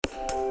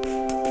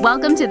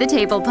Welcome to the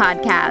Table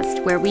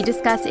Podcast, where we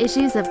discuss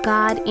issues of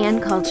God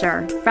and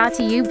culture, brought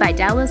to you by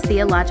Dallas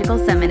Theological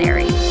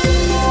Seminary.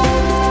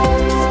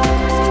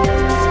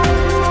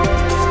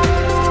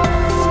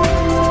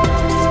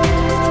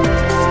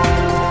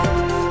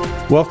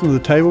 Welcome to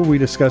the Table. We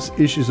discuss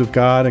issues of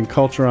God and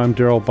culture. I'm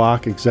Darrell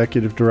Bach,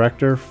 Executive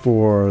Director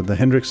for the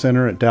Hendrick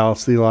Center at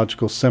Dallas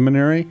Theological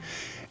Seminary.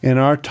 And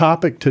our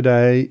topic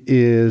today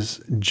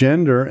is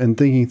gender and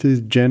thinking through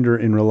gender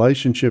in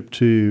relationship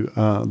to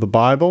the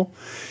Bible.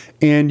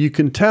 And you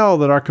can tell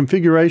that our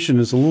configuration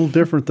is a little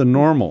different than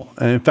normal.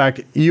 And in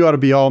fact, you ought to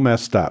be all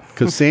messed up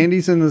because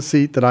Sandy's in the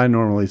seat that I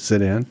normally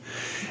sit in.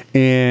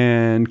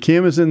 And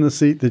Kim is in the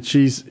seat that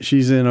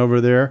she's in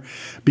over there,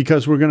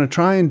 because we're going to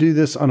try and do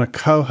this on a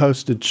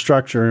co-hosted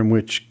structure in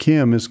which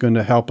Kim is going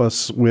to help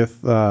us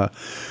with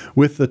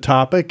the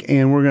topic,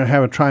 and we're going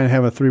to try and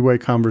have a three-way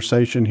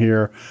conversation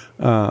here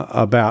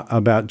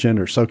about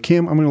gender. So,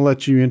 Kim, I'm going to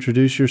let you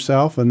introduce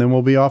yourself, and then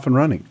we'll be off and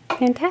running.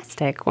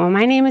 Fantastic. Well,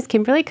 my name is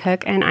Kimberly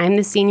Cook, and I'm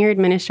the Senior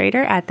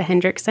Administrator at the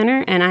Hendrick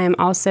Center, and I am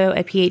also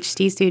a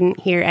PhD student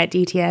here at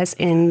DTS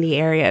in the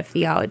area of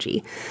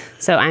theology.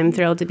 So I'm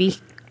thrilled to be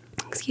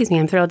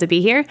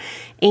here.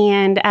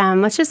 And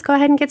let's just go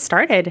ahead and get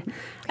started.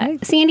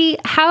 Sandy,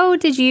 how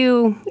did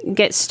you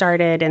get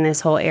started in this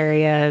whole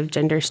area of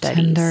gender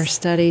studies? Gender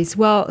studies.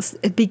 Well,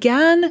 it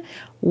began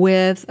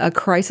with a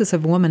crisis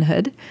of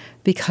womanhood,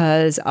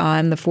 because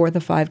I'm the fourth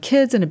of five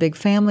kids in a big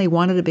family,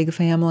 wanted a big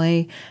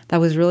family. That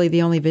was really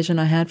the only vision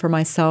I had for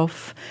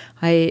myself.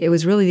 It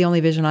was really the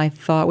only vision I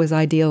thought was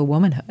ideal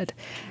womanhood.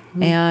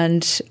 Mm-hmm.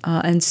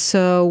 And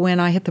so when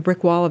I hit the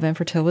brick wall of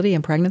infertility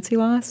and pregnancy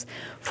loss,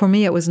 for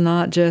me it was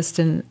not just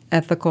an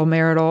ethical,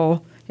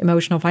 marital,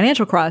 emotional,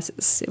 financial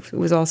crisis. It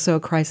was also a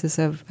crisis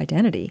of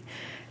identity.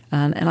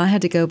 And I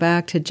had to go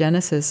back to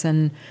Genesis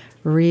and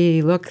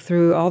re-look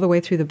through all the way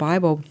through the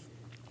Bible.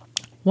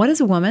 What is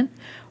a woman?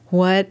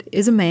 What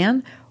is a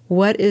man?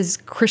 What is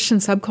Christian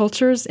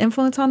subculture's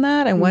influence on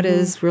that? And what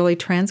is really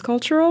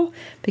transcultural?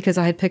 Because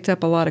I had picked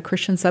up a lot of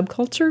Christian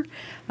subculture.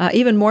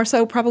 Even more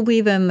so probably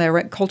than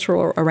the culture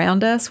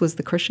around us was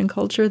the Christian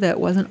culture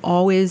that wasn't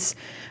always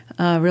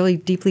really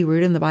deeply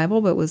rooted in the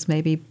Bible, but was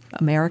maybe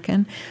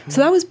American.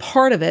 So that was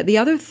part of it. The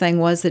other thing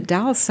was that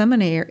Dallas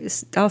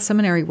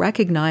Seminary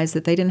recognized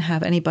that they didn't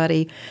have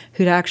anybody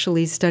who'd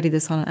actually study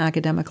this on an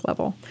academic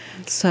level.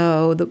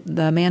 So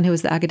the man who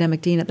was the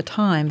academic dean at the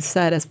time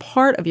said, as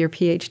part of your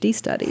PhD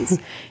studies,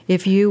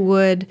 if you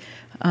would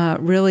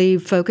really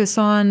focus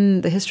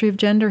on the history of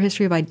gender,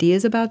 history of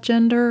ideas about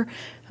gender,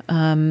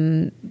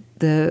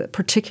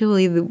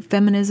 particularly the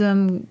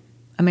feminism,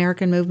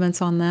 American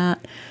movements on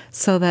that,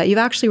 so that you've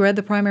actually read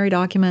the primary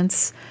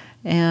documents,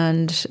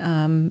 and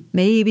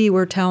maybe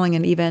we're telling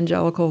an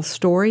evangelical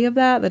story of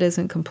that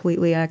isn't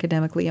completely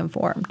academically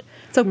informed.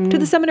 So to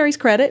the seminary's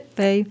credit,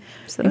 they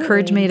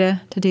encouraged me to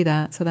do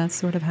that. So that's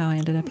sort of how I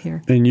ended up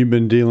here. And you've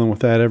been dealing with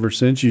that ever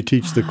since. You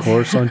teach the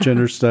course on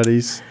gender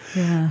studies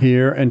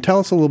here. And tell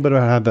us a little bit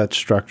about how that's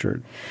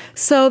structured.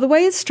 So the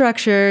way it's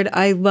structured,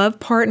 I love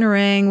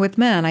partnering with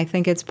men. I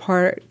think it's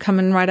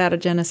coming right out of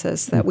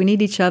Genesis, that we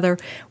need each other.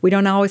 We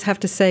don't always have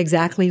to say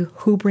exactly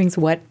who brings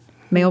what.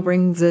 Male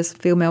brings this,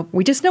 female.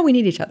 We just know we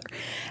need each other.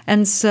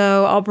 And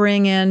so I'll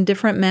bring in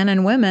different men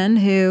and women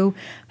who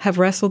have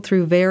wrestled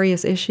through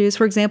various issues.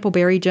 For example,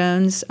 Barry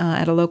Jones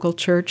at a local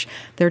church,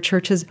 their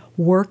church has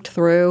worked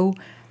through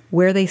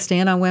where they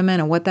stand on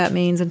women and what that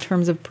means in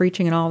terms of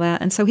preaching and all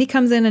that. And so he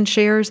comes in and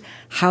shares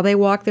how they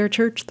walked their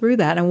church through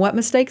that and what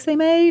mistakes they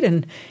made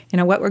and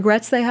what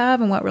regrets they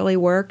have and what really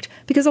worked.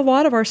 Because a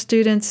lot of our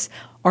students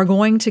are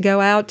going to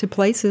go out to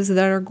places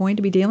that are going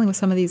to be dealing with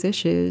some of these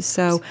issues.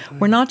 So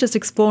we're not just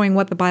exploring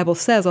what the Bible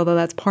says, although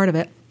that's part of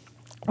it.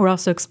 We're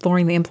also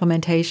exploring the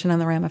implementation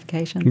and the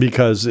ramifications.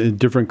 Because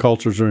different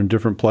cultures are in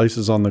different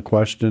places on the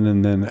question,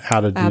 and then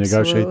how to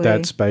negotiate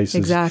that space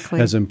is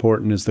as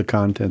important as the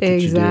content that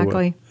you deal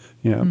with.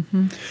 Yeah.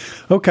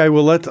 Mm-hmm. Okay.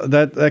 Well,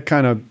 that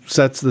kind of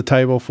sets the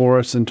table for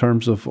us in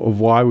terms of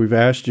why we've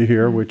asked you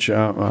here, which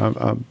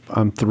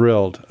I'm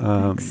thrilled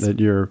that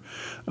you're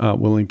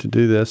willing to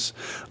do this.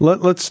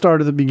 Let's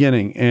start at the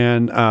beginning.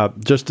 And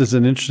just as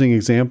an interesting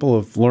example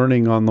of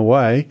learning on the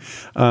way,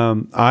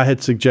 I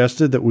had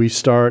suggested that we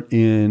start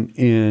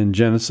in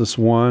Genesis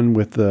 1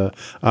 with the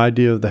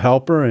idea of the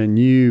helper, and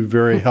you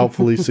very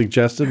helpfully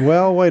suggested,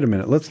 well, wait a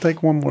minute, let's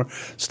take one more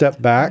step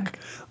back.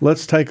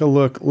 Let's take a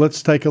look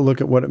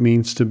at what it means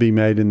to be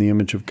made in the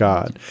image of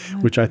God,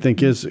 which I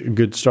think is a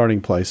good starting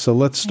place. So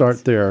let's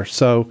start there.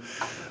 So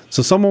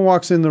someone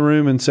walks in the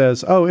room and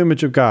says, "Oh,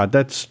 image of God,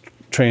 that's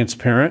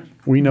transparent.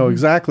 We know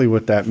exactly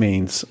what that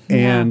means."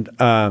 And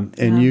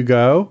you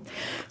go.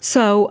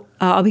 So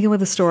I'll begin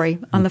with a story.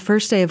 On the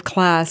first day of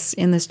class,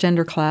 in this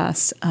gender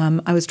class,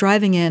 I was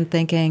driving in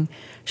thinking,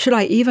 should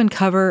I even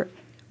cover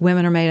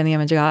women are made in the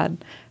image of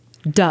God?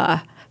 Duh.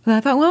 But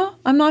I thought, well,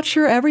 I'm not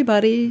sure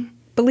everybody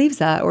believes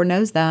that or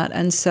knows that.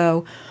 And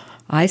so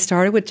I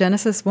started with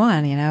Genesis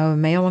 1,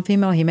 male and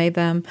female, he made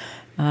them.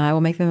 I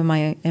will make them in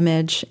my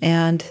image.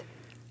 And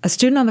a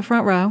student on the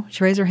front row,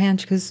 she raised her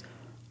hand, she goes,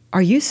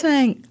 "Are you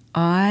saying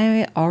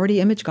I already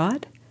image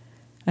God?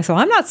 I said,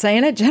 I'm not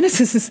saying it.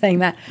 Genesis is saying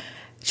that.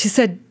 She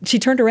said, she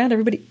turned around to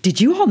everybody, did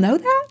you all know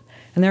that?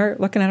 And they're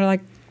looking at her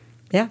like,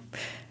 yeah.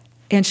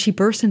 And she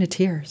burst into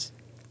tears.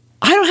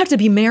 I don't have to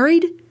be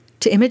married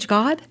to image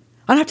God.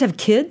 I don't have to have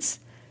kids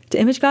to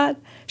image God.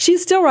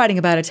 She's still writing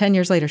about it 10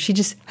 years later. She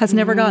just has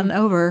never gotten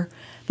over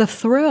the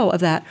thrill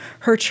of that.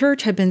 Her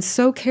church had been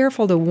so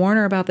careful to warn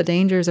her about the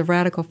dangers of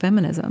radical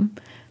feminism.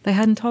 They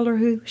hadn't told her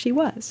who she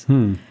was.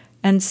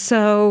 And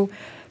so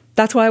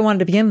that's why I wanted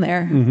to begin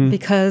there,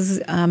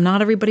 because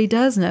not everybody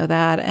does know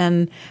that.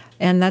 And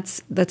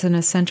that's an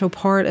essential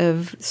part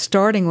of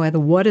starting with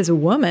what is a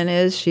woman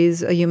is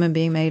she's a human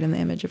being made in the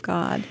image of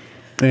God.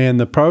 And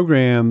the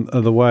program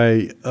of the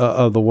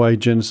way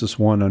Genesis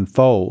 1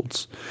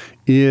 unfolds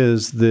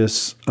is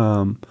this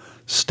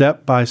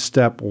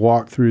step-by-step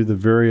walk through the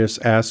various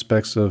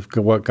aspects of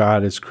what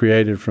God has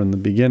created from the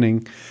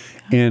beginning.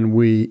 And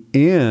we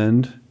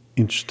end,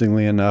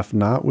 interestingly enough,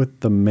 not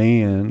with the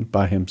man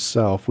by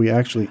himself. We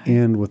actually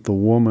end with the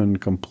woman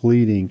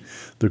completing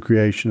the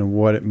creation of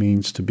what it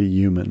means to be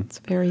human. It's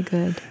very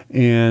good.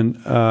 And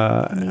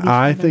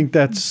I think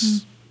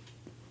that's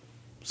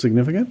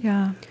significant.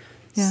 Yeah.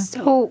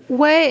 So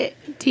what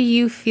do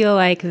you feel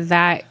like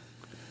that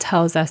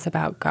tells us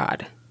about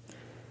God?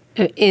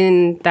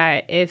 In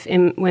that if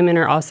women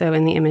are also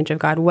in the image of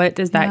God, what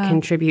does that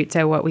contribute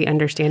to what we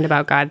understand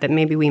about God that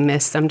maybe we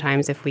miss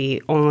sometimes if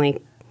we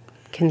only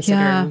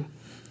consider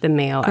the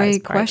male Great as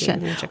part question.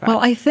 of the image of God? Well,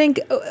 I think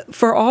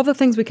for all the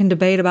things we can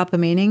debate about the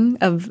meaning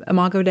of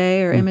Imago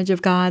Dei or image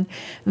of God,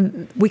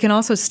 we can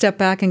also step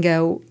back and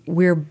go,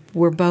 we're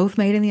both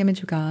made in the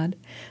image of God.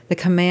 The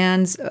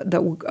commands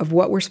of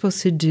what we're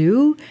supposed to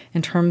do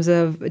in terms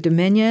of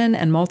dominion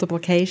and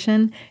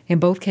multiplication, in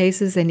both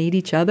cases, they need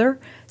each other.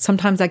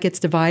 Sometimes that gets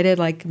divided,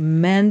 like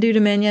men do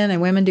dominion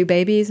and women do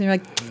babies. And you're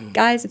like,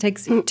 guys, it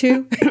takes two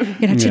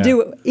to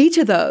do each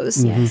of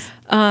those. Yes.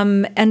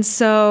 And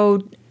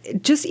so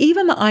just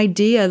even the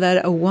idea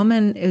that a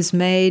woman is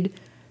made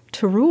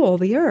to rule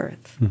the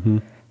earth.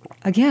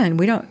 Again,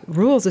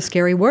 rule's a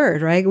scary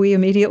word, right? We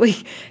immediately,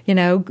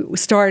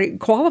 start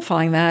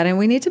qualifying that, and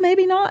we need to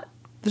maybe not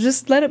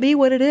just let it be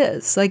what it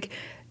is. Like,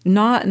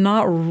 not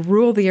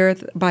rule the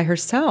earth by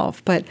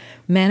herself, but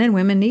men and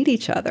women need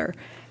each other.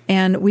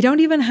 And we don't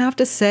even have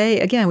to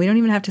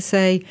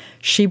say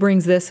she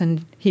brings this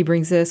and he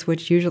brings this,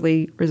 which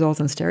usually results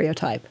in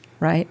stereotype,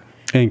 right?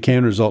 And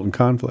can result in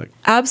conflict.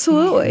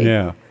 Absolutely.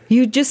 Yeah.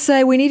 You just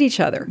say we need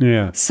each other.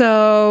 Yeah.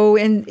 So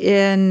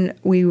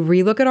we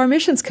relook at our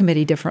missions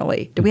committee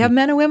differently. Do we have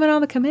men and women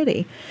on the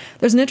committee?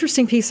 There's an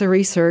interesting piece of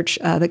research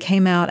that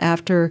came out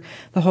after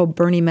the whole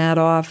Bernie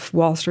Madoff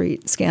Wall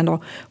Street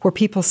scandal, where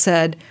people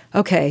said,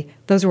 okay,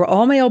 those were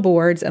all male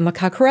boards, and look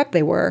how corrupt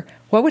they were.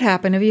 What would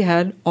happen if you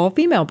had all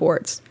female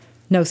boards?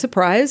 No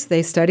surprise,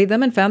 they studied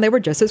them and found they were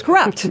just as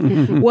corrupt.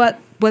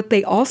 What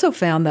they also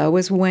found, though,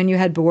 was when you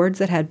had boards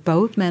that had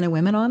both men and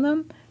women on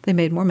them, they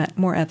made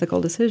more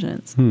ethical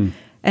decisions.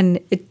 And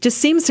it just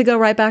seems to go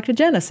right back to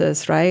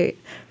Genesis, right?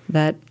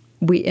 That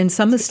we, in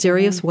some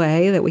mysterious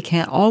way that we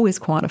can't always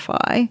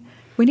quantify,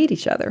 we need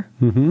each other.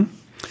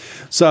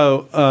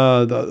 So,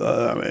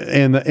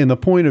 the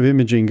point of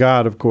imaging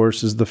God, of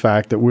course, is the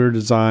fact that we're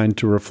designed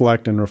to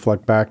reflect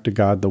back to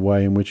God the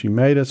way in which He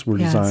made us. We're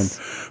designed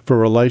for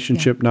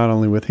relationship not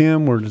only with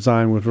Him, we're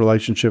designed with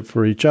relationship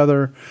for each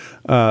other.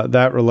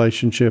 That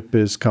relationship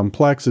is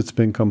complex. It's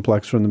been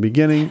complex from the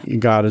beginning.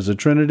 God is a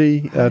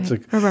Trinity. That's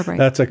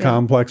a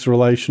complex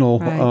relational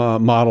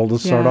model to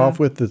start off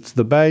with. It's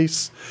the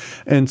base.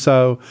 And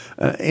so,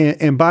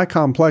 and by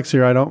complex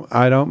here, I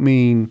don't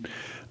mean.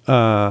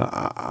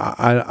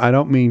 I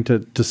don't mean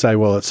to say,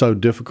 well, it's so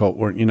difficult,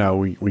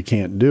 we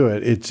can't do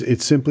it.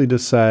 It's simply to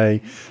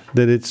say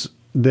that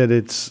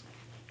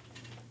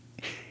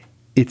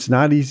it's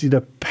not easy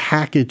to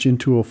package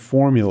into a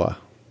formula.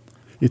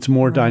 It's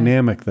more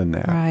dynamic than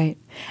that. Right.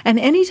 And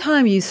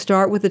anytime you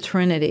start with the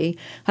Trinity,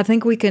 I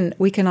think we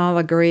can all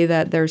agree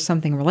that there's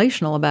something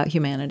relational about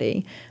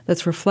humanity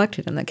that's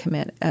reflected in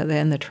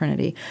the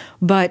Trinity.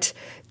 But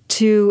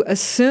to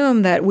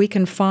assume that we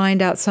can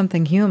find out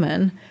something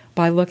human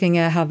by looking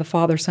at how the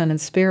Father, Son,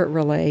 and Spirit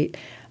relate,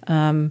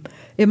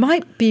 it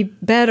might be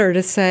better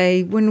to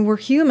say when we're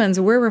humans,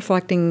 we're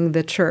reflecting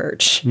the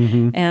church.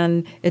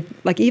 And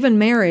even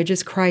marriage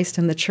is Christ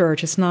and the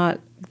church. It's not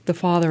the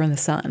Father and the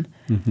Son,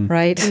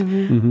 right?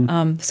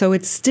 So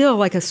it's still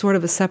like a sort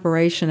of a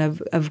separation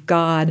of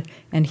God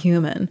and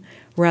human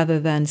rather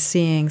than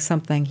seeing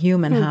something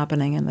human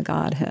happening in the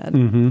Godhead.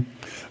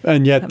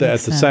 And yet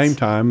at the same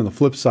time, on the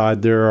flip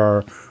side, there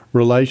are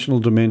relational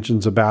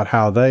dimensions about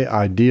how they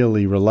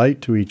ideally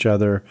relate to each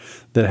other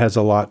that has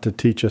a lot to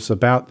teach us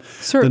about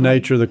the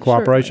nature of the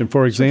cooperation.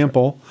 For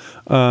example,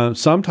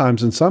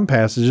 sometimes in some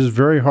passages, it's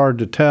very hard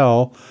to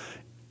tell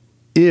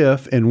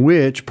if and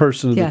which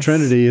person of the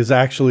Trinity is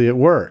actually at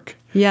work.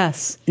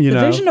 Yes. The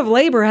vision of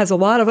labor has a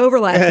lot of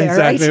overlap there,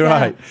 exactly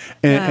right.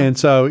 Yeah. And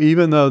so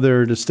even though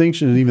there are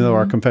distinctions, even though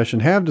our confession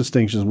have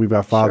distinctions, we've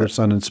got Father,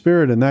 Son, and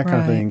Spirit and that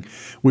kind of thing,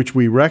 which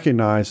we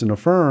recognize and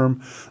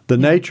affirm, the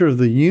nature of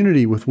the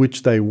unity with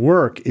which they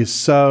work is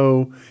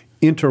so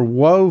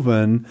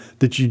interwoven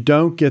that you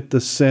don't get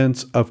the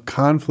sense of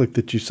conflict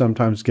that you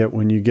sometimes get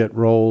when you get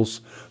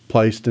roles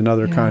placed in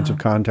other kinds of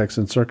contexts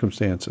and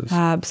circumstances.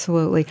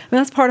 Absolutely.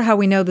 That's part of how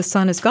we know the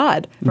Son is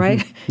God,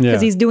 right? Because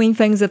he's doing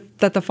things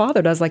that the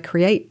Father does, like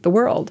create the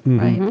world,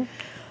 right?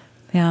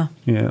 Yeah,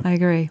 I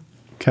agree.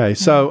 Okay,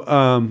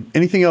 so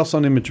anything else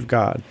on image of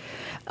God?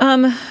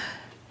 Nothing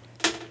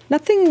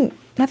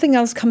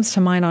else comes to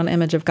mind on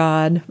image of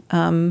God.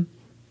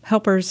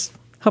 Helper's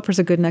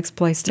a good next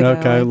place to go,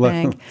 I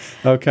think.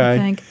 Okay. I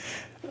think.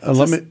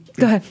 Let me...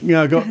 Go ahead.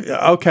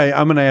 Okay,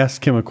 I'm going to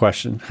ask him a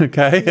question,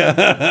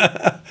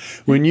 okay?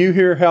 When you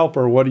hear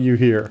helper, what do you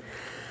hear?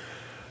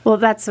 Well,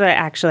 that's what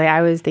actually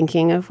I was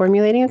thinking of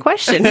formulating a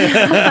question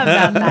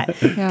about that.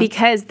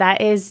 Because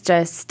that is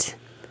just,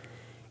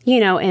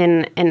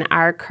 in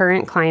our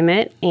current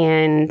climate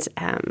and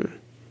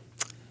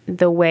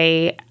the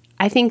way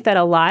I think that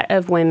a lot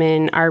of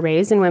women are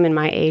raised, and women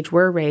my age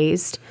were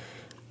raised,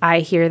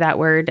 I hear that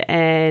word,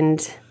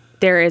 and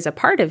there is a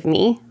part of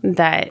me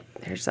that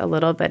there's a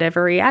little bit of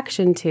a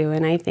reaction to,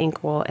 and I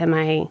think, well, am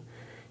I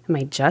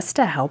just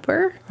a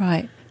helper?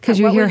 Right. Because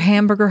you hear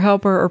hamburger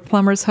helper or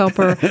plumber's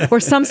helper or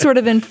some sort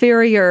of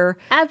inferior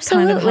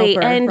absolutely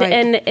kind of helper.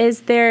 And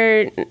is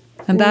there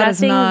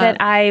nothing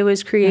that I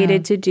was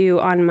created to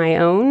do on my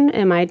own?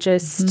 Am I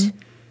just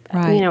a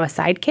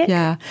sidekick?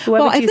 Yeah.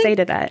 What would you say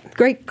to that?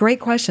 Great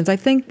questions. I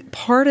think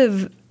part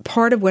of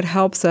what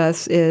helps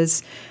us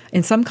is,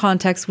 in some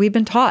contexts, we've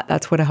been taught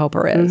that's what a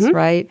helper is,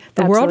 right?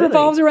 The world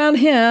revolves around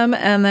him,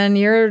 and then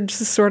you're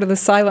just sort of the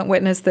silent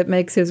witness that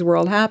makes his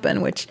world happen,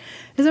 which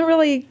isn't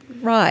really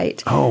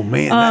right. Oh,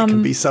 man, that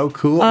can be so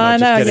cool. I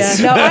know,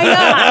 No,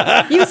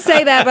 I know. You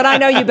say that, but I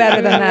know you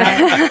better than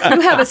that. You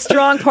have a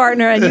strong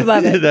partner, and you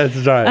love it. That's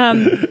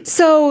right.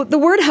 So the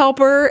word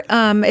helper,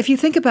 if you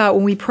think about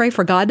when we pray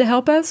for God to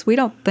help us, we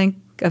don't think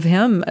of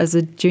him as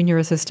a junior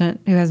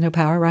assistant who has no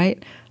power,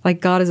 right? Like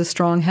God is a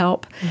strong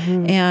help.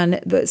 And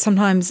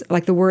sometimes,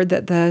 like the word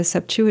that the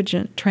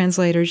Septuagint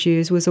translators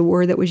use was a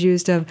word that was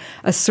used of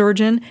a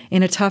surgeon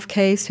in a tough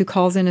case who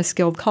calls in a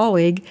skilled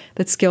colleague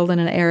that's skilled in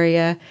an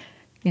area,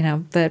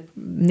 that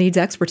needs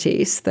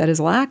expertise that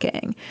is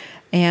lacking.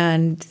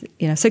 And,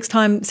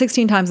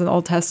 16 times in the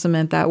Old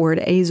Testament, that word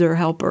azer,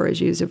 helper, is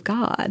used of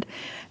God.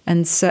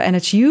 And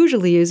it's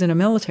usually used in a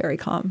military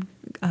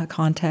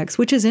context,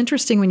 which is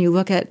interesting when you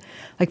look at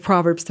like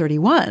Proverbs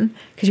 31,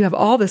 because you have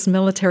all this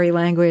military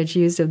language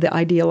used of the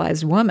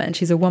idealized woman.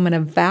 She's a woman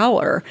of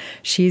valor.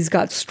 She's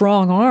got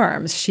strong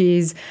arms.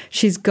 She's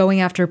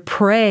going after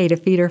prey to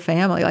feed her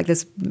family. Like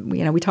this,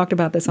 we talked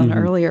about this on an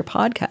earlier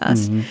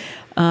podcast.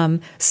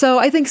 So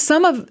I think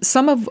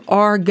some of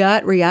our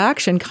gut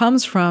reaction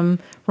comes from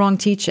wrong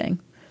teaching.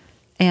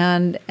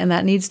 And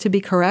that needs to be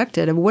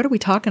corrected. And what are we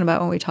talking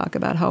about when we talk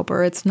about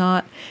helper? It's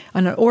not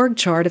on an org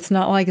chart. It's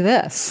not like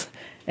this.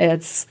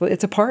 It's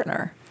a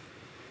partner.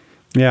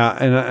 Yeah,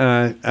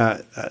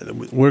 and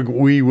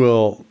we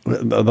will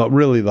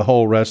really the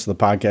whole rest of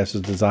the podcast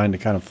is designed to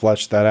kind of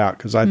flesh that out,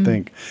 because I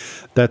think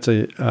that's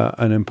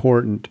an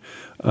important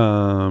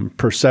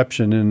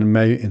perception, and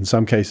in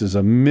some cases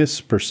a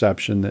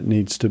misperception that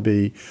needs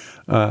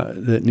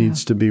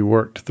to be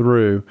worked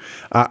through.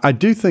 I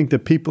do think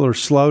that people are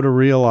slow to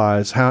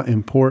realize how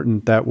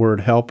important that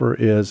word helper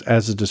is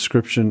as a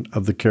description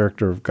of the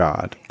character of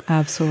God.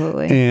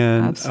 Absolutely.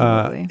 And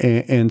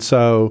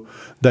so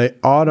they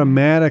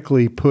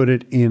automatically put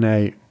it in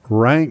a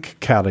rank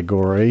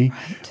category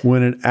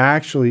when it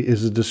actually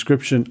is a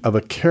description of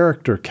a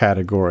character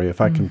category,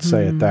 if I can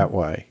say it that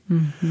way.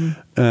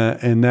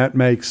 And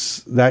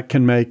that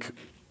can make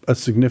a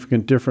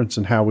significant difference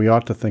in how we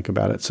ought to think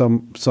about it.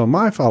 So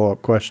my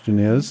follow-up question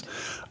is,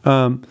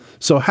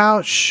 so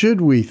how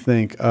should we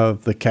think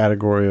of the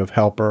category of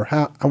helper?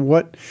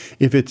 What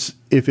if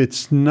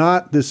it's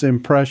not this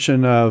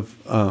impression of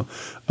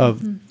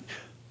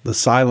the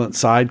silent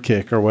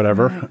sidekick or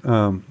whatever?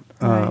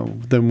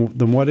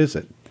 Then what is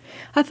it?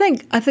 I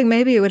think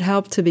maybe it would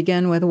help to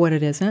begin with what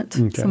it isn't.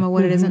 Okay. Some of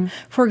what it isn't.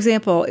 For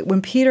example,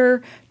 when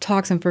Peter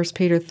talks in 1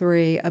 Peter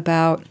 3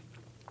 about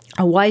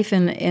a wife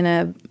in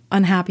a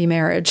unhappy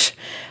marriage,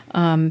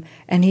 and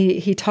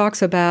he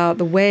talks about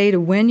the way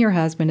to win your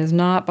husband is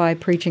not by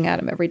preaching at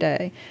him every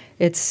day.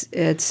 It's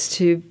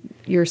to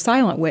your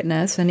silent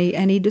witness, and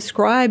he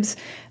describes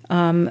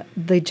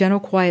the gentle,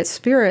 quiet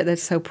spirit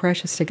that's so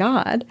precious to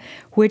God,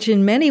 which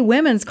in many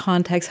women's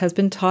contexts has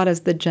been taught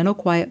as the gentle,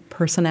 quiet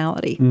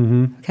personality.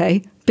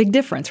 Okay? Big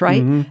difference,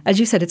 right? As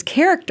you said, it's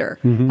character.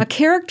 A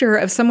character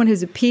of someone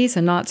who's at peace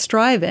and not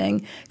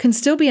striving can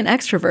still be an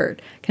extrovert,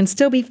 can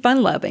still be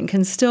fun-loving,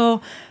 can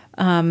still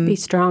be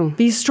strong.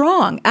 Be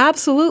strong.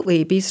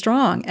 Absolutely. Be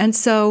strong. And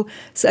so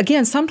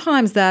again,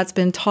 sometimes that's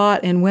been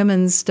taught in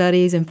women's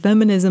studies and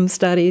feminism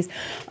studies.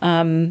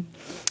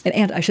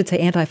 and I should say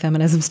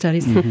anti-feminism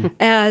studies,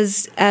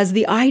 as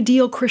the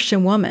ideal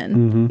Christian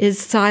woman is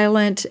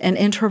silent and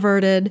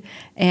introverted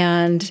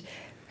and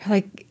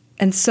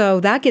so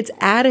that gets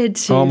added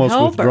to almost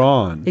help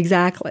withdrawn. Her.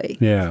 Exactly.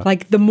 Yeah.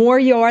 Like the more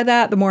you are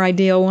that, the more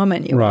ideal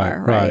woman you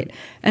are, right?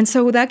 And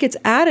so that gets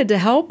added to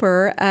help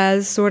her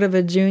as sort of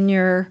a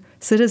junior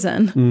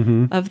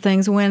citizen of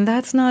things when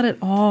that's not at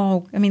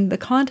all. I mean, the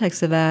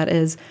context of that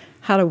is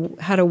how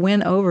to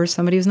win over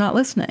somebody who's not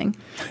listening.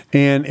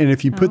 And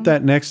if you put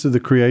that next to the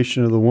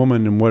creation of the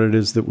woman and what it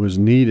is that was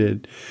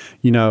needed,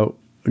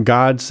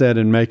 God said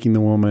in making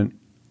the woman,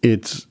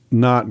 it's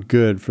not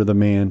good for the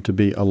man to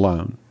be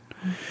alone.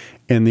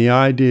 And the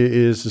idea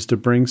is to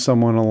bring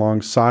someone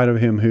alongside of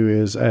him who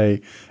is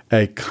a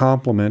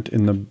complement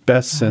in the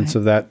best sense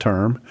of that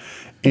term,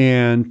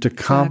 and to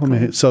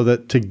complement it so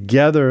that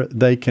together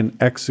they can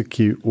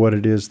execute what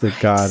it is that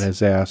God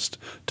has asked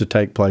to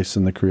take place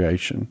in the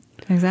creation.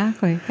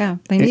 Exactly. Yeah.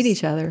 They need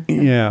each other.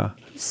 Yeah.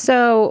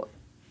 So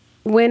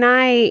when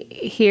I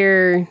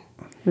hear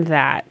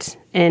that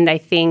and I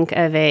think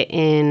of it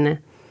in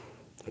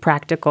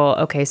practical,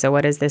 okay, so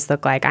what does this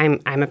look like? I'm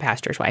a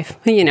pastor's wife,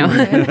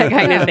 that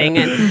kind of thing.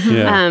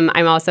 And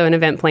I'm also an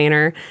event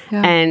planner.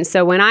 Yeah. And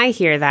so when I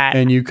hear that...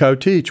 And you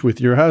co-teach with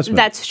your husband.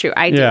 That's true.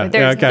 I do.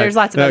 Yeah. There's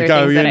lots of other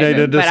things that I do. You need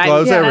to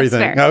disclose everything.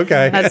 That's fair.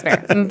 Okay. That's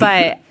fair.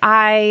 But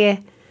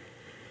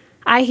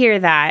I hear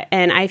that,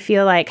 and I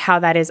feel like how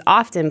that is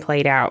often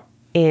played out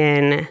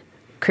in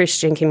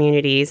Christian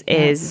communities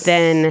is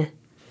then...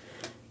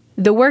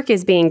 The work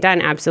is being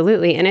done,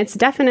 absolutely, and it's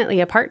definitely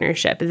a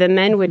partnership. The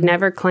men would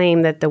never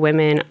claim that the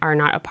women are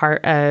not a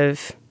part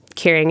of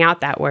carrying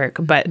out that work,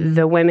 but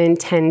the women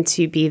tend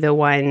to be the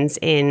ones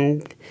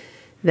in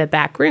the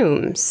back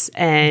rooms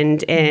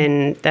and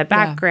in the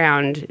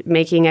background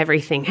making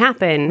everything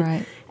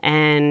happen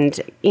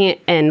and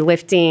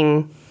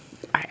lifting,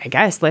 I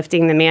guess,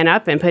 lifting the man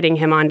up and putting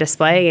him on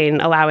display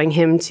and allowing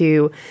him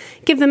to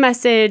give the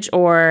message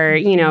or,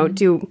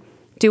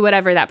 do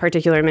whatever that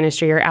particular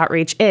ministry or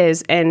outreach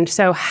is. And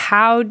so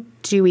how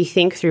do we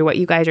think through what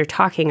you guys are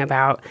talking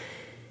about?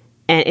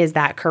 And is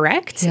that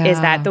correct? Yeah.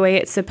 Is that the way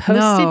it's supposed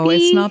to be? No,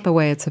 it's not the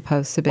way it's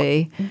supposed to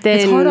be.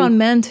 It's hard on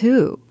men,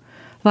 too.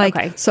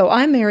 So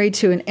I'm married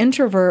to an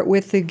introvert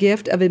with the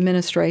gift of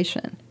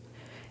administration.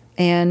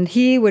 And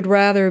he would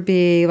rather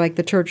be like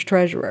the church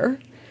treasurer,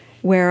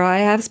 where I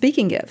have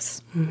speaking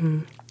gifts.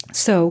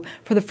 So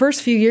for the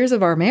first few years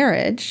of our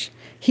marriage...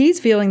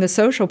 He's feeling the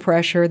social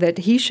pressure that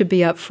he should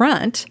be up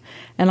front,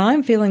 and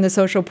I'm feeling the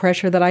social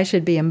pressure that I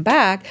should be in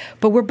back.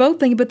 But we're both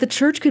thinking, but the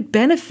church could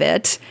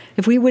benefit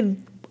if we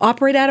would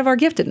operate out of our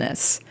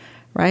giftedness,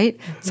 right?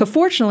 So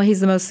fortunately, he's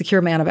the most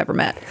secure man I've ever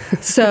met.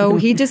 So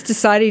he just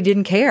decided he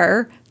didn't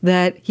care,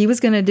 that he was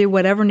going to do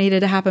whatever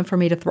needed to happen for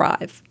me to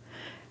thrive.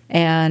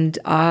 And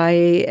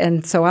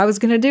so I was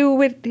going to do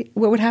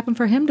what would happen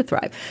for him to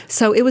thrive.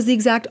 So it was the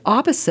exact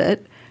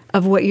opposite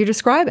of what you're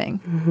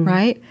describing,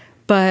 right?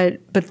 But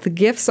the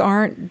gifts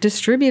aren't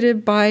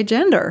distributed by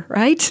gender,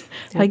 right?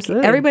 Absolutely.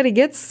 Like everybody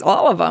gets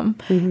all of them.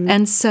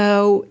 And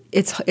so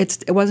it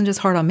wasn't just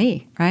hard on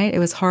me, right? It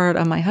was hard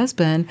on my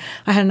husband.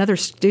 I had another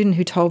student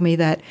who told me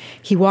that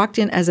he walked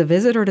in as a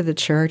visitor to the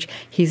church.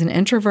 He's an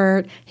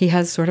introvert. He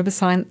has sort of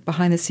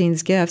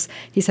behind-the-scenes gifts.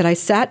 He said, I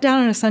sat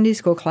down in a Sunday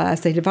school class.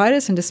 They divided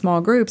us into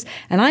small groups,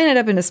 and I ended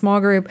up in a small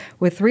group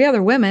with 3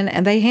 other women,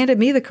 and they handed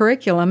me the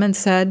curriculum and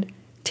said,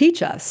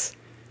 teach us.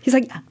 He's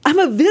like, I'm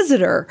a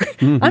visitor.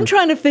 I'm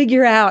trying to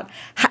figure out,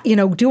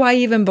 do I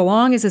even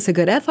belong? Is this a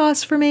good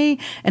ethos for me?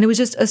 And it was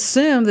just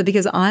assumed that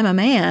because I'm a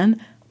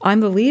man, I'm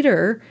the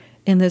leader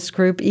in this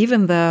group,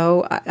 even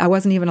though I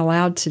wasn't even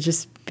allowed to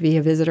just be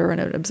a visitor and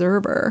an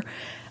observer.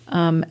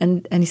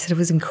 And he said it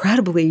was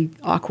incredibly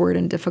awkward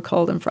and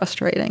difficult and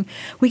frustrating.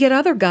 We get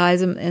other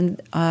guys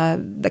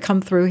that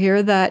come through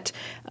here that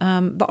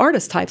the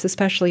artist types,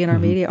 especially in our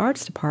media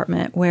arts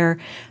department, where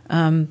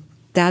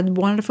dad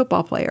wanted a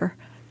football player.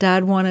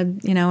 Dad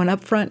wanted, an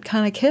upfront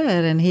kind of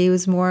kid, and he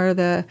was more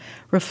the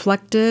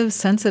reflective,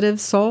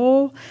 sensitive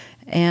soul.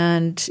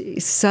 And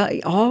so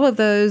all of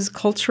those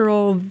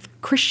cultural,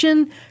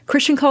 Christian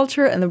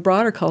culture and the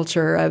broader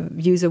culture of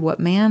views of what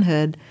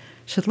manhood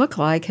should look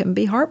like can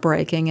be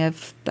heartbreaking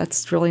if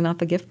that's really not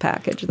the gift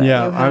package that you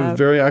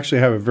have. I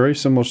actually have a very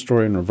similar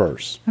story in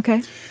reverse.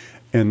 Okay.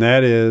 And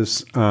that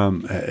is,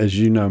 as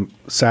you know,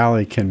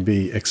 Sally can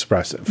be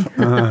expressive.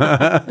 May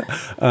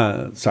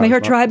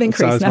her tribe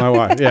increase. Sally's my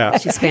wife. Yeah,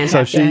 she's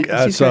fantastic.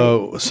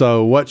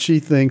 So what she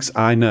thinks,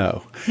 I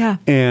know. Yeah.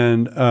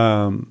 And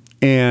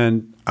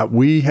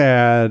we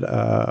had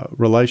a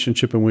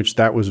relationship in which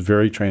that was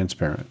very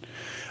transparent.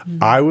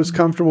 I was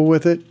comfortable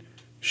with it.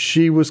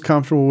 She was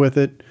comfortable with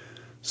it.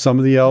 Some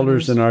of the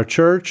elders in our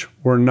church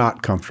were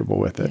not comfortable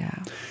with it.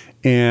 Yeah.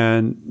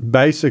 And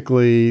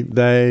basically,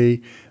 they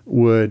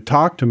would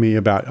talk to me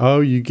about, oh,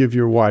 you give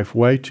your wife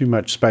way too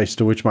much space,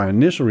 to which my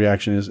initial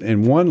reaction is,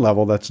 in one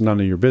level, that's none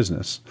of your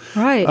business.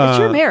 Right. It's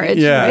your marriage.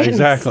 Yeah, right?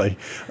 Exactly.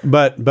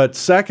 But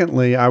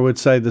secondly, I would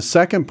say the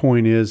second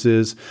point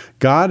is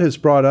God has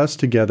brought us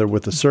together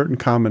with a certain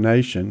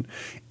combination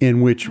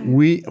in which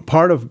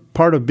part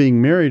of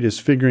being married is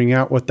figuring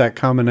out what that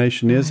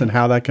combination is and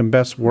how that can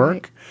best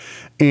work.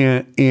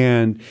 Right.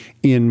 And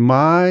in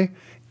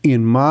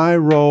my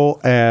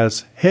role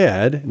as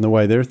head, in the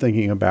way they're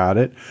thinking about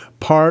it,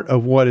 part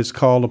of what is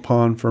called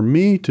upon for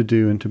me to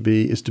do and to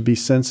be is to be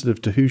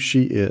sensitive to who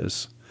she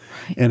is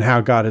and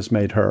how God has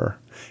made her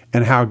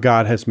and how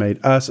God has made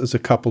us as a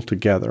couple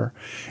together.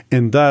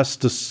 And thus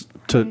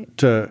to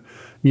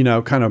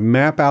kind of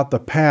map out the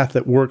path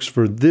that works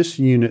for this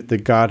unit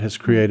that God has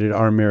created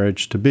our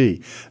marriage to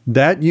be.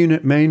 That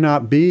unit may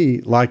not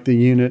be like the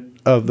unit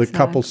of the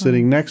couple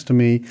sitting next to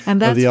me,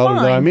 and of the elder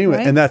that I'm in with.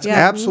 Right? And that's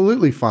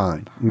absolutely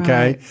fine,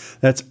 okay? Right.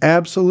 That's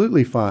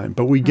absolutely fine.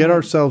 But we get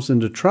ourselves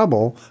into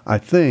trouble, I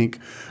think,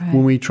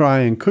 when we try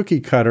and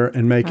cookie cutter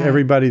and make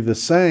everybody the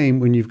same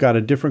when you've got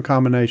a different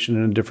combination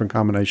and a different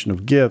combination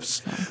of gifts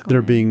that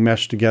are being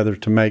meshed together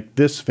to make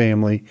this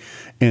family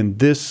and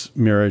this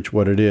marriage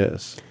what it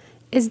is.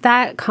 Is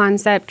that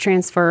concept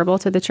transferable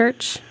to the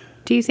church,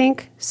 do you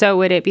think? So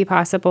would it be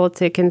possible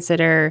to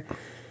consider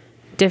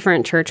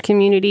different church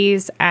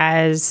communities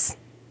as,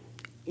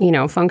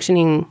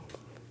 functioning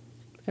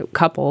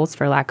couples,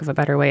 for lack of a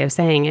better way of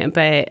saying it,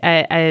 but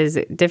as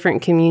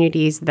different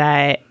communities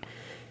that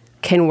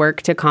can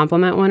work to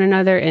complement one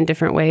another in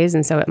different ways,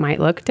 and so it might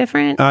look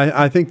different?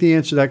 I think the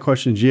answer to that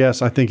question is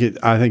yes. I think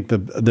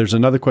there's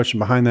another question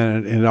behind that,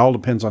 and it all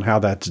depends on how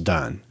that's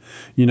done.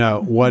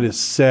 What is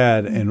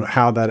said and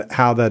how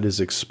that is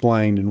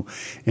explained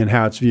and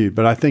how it's viewed.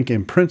 But I think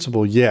in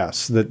principle,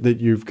 yes, that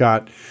you've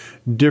got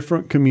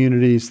different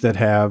communities that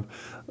have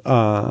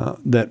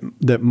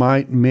that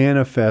might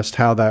manifest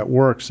how that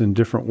works in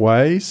different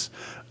ways.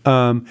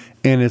 And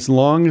as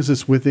long as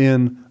it's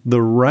within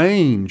the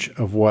range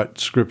of what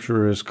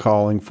Scripture is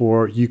calling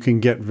for, you can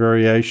get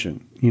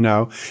variation.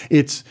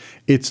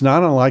 It's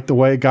not unlike the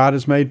way God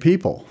has made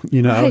people.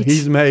 Right.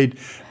 He's made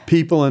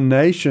people and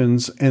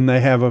nations, and they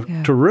have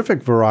a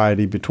terrific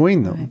variety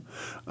between them.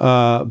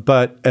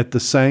 But at the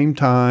same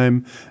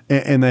time,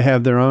 and they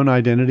have their own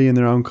identity and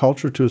their own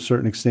culture to a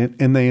certain extent,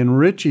 and they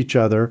enrich each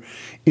other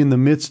in the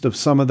midst of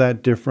some of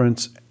that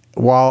difference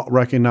while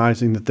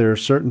recognizing that there are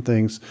certain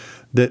things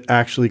that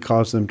actually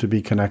cause them to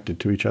be connected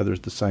to each other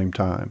at the same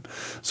time.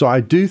 So I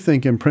do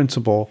think, in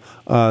principle,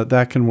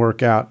 that can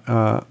work out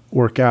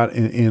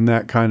in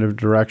that kind of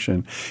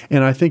direction.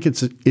 And I think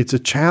it's a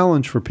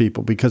challenge for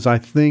people, because I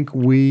think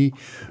we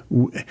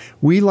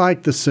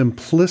like the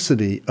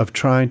simplicity of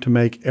trying to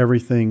make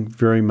everything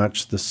very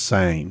much the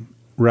same,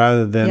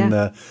 rather than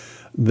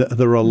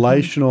the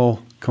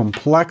relational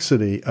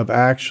complexity of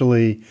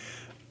actually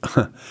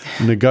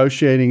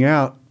negotiating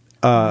out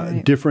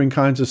differing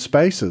kinds of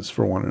spaces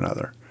for one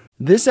another.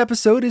 This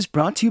episode is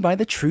brought to you by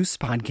the Truce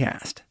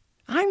Podcast.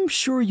 I'm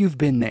sure you've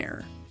been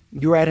there.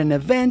 You're at an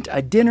event,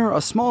 a dinner,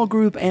 a small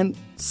group, and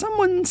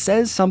someone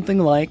says something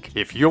like,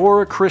 "If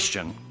you're a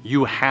Christian,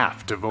 you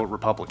have to vote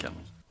Republican."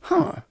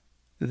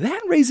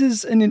 That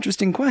raises an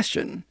interesting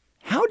question.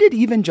 How did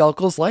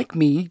evangelicals like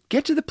me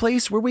get to the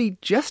place where we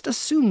just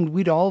assumed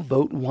we'd all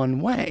vote one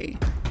way?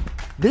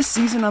 This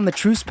season on the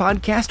Truce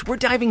Podcast, we're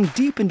diving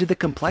deep into the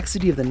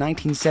complexity of the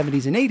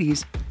 1970s and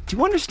 80s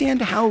to understand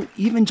how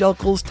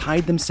evangelicals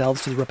tied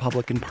themselves to the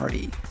Republican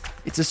Party.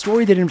 It's a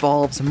story that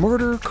involves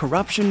murder,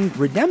 corruption,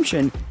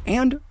 redemption,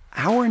 and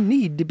our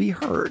need to be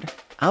heard.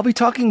 I'll be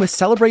talking with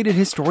celebrated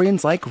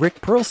historians like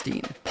Rick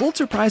Perlstein,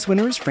 Pulitzer Prize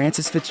winners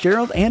Frances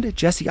Fitzgerald and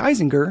Jesse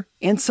Eisinger,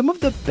 and some of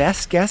the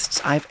best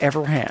guests I've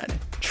ever had.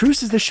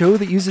 Truce is the show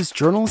that uses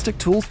journalistic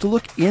tools to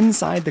look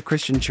inside the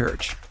Christian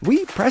church.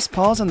 We press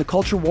pause on the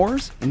culture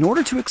wars in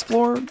order to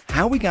explore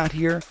how we got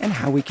here and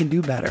how we can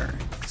do better.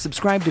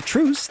 Subscribe to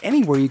Truce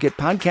anywhere you get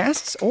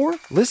podcasts, or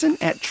listen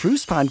at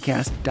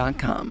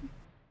trucepodcast.com.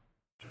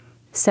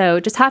 So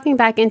just hopping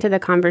back into the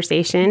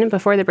conversation,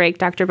 before the break,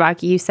 Dr.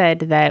 Bach, you said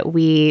that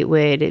we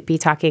would be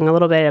talking a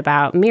little bit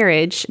about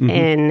marriage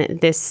in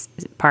this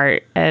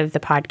part of the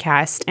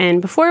podcast.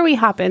 And before we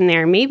hop in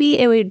there, maybe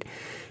it would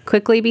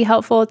quickly be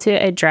helpful to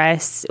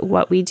address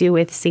what we do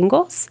with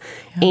singles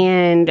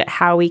and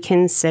how we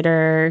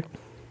consider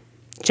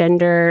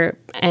gender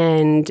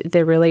and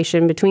the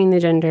relation between the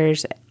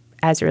genders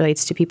as it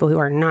relates to people who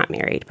are not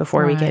married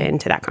before we get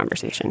into that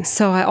conversation.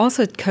 So I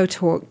also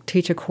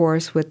teach a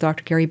course with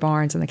Dr. Gary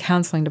Barnes in the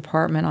counseling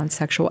department on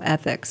sexual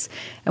ethics.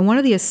 And one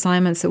of the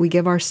assignments that we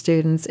give our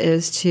students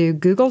is to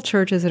Google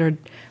churches that are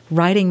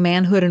writing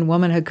manhood and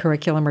womanhood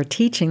curriculum or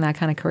teaching that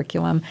kind of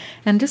curriculum,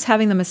 and just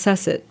having them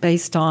assess it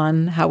based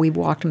on how we've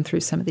walked them through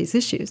some of these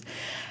issues.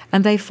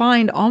 And they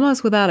find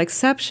almost without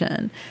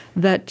exception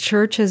that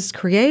churches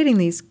creating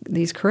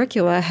these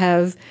curricula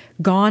have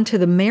gone to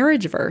the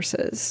marriage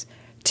verses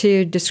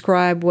to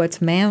describe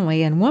what's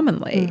manly and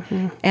womanly.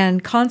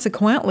 And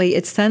consequently,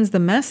 it sends the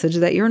message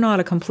that you're not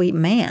a complete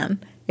man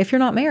if you're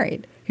not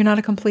married. You're not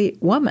a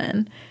complete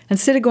woman.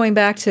 Instead of going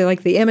back to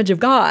like the image of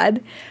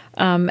God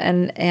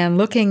and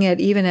looking at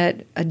even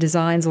at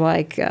designs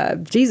like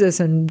Jesus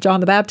and John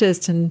the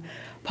Baptist and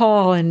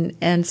Paul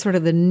and sort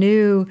of the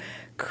new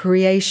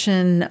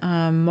creation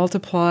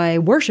multiply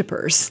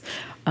worshipers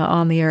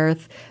on the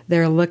earth,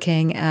 they're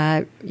looking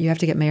at you have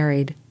to get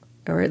married.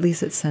 Or at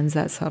least it sends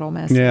that subtle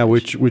message. Yeah,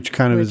 which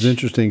kind of is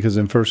interesting because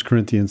in 1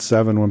 Corinthians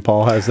 7, when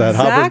Paul has that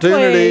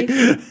opportunity,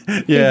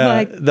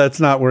 that's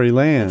not where he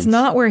lands. It's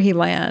not where he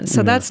lands.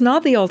 So that's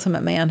not the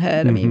ultimate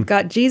manhood. I mean, you've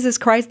got Jesus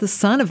Christ, the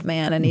Son of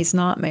Man, and he's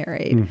not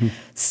married.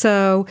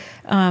 So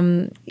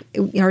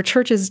our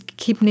churches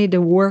need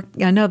to work.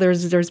 I know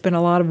there's been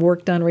a lot of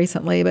work done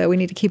recently, but we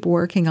need to keep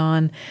working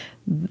on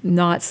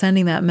not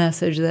sending that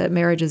message that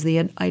marriage is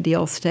the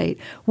ideal state.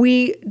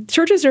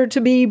 Churches are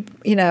to be,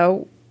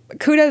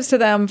 kudos to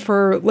them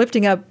for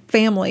lifting up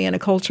family in a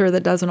culture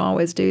that doesn't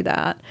always do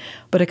that.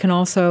 But it can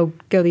also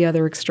go the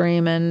other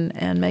extreme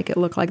and make it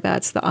look like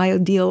that's the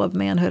ideal of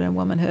manhood and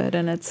womanhood,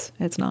 and it's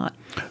not.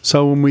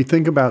 So when we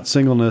think about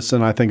singleness,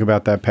 and I think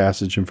about that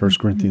passage in 1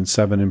 Corinthians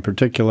 7 in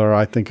particular,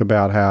 I think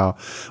about how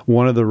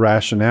one of the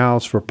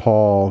rationales for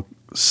Paul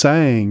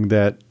saying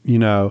that,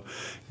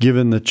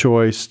 given the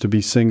choice to be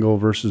single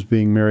versus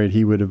being married,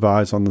 he would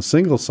advise on the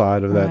single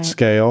side of that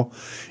scale,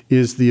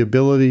 is the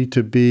ability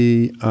to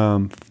be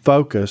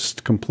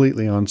focused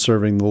completely on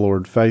serving the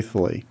Lord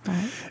faithfully.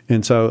 Right.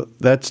 And so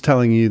that's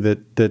telling you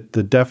that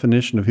the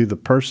definition of who the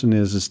person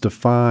is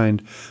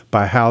defined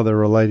by how they're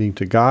relating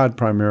to God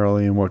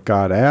primarily and what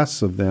God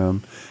asks of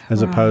them,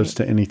 as opposed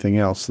to anything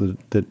else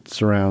that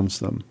surrounds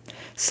them.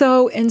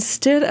 So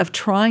instead of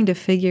trying to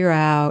figure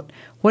out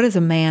what does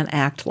a man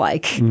act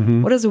like,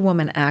 what does a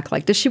woman act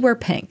like, does she wear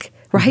pink?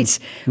 Right?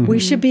 We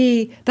should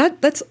be,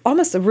 that's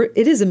almost,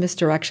 it is a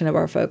misdirection of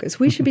our focus.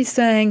 We should be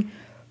saying,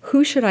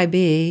 who should I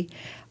be?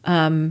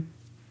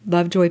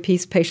 Love, joy,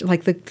 peace, patience,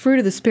 like the fruit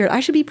of the Spirit.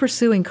 I should be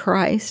pursuing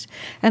Christ.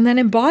 And then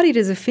embodied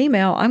as a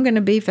female, I'm going to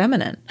be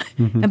feminine.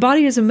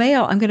 Embodied as a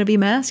male, I'm going to be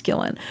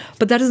masculine.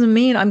 But that doesn't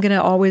mean I'm going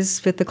to always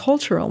fit the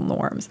cultural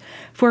norms.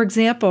 For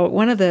example,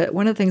 one of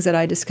the things that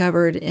I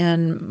discovered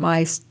in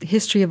my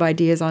history of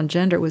ideas on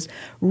gender was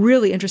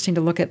really interesting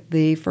to look at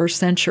the first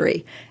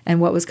century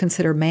and what was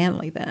considered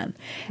manly then.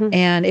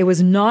 And it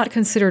was not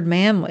considered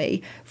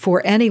manly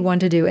for anyone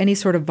to do any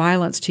sort of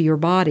violence to your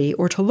body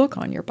or to look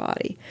on your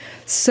body.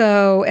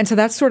 So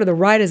that's sort of the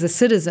right as a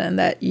citizen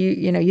that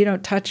you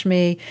don't touch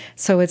me.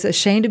 So it's a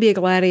shame to be a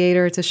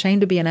gladiator. It's a shame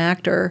to be an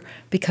actor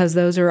because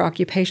those are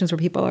occupations where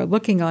people are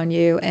looking on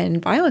you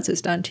and violence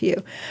is done to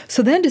you.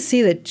 So then to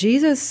see that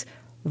Jesus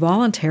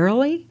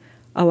voluntarily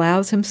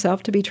allows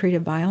himself to be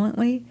treated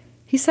violently,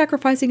 he's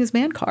sacrificing his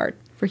man card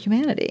for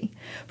humanity.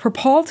 For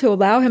Paul to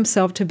allow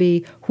himself to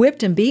be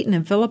whipped and beaten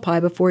in Philippi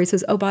before he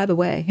says, oh, by the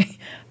way,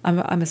 I'm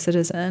a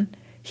citizen.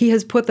 He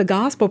has put the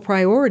gospel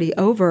priority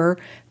over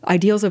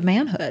ideals of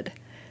manhood.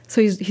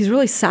 So he's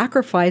really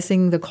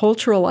sacrificing the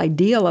cultural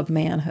ideal of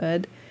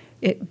manhood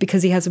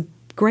because he has a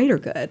greater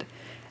good.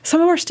 Some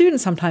of our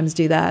students sometimes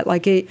do that.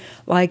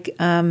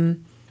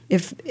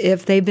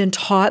 If they've been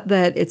taught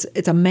that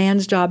it's a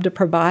man's job to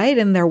provide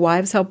and their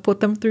wives help put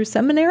them through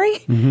seminary,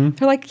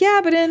 they're like,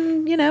 yeah, but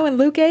in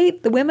Luke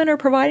 8, the women are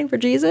providing for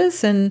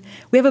Jesus, and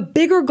we have a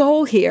bigger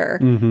goal here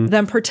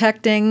than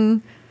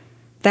protecting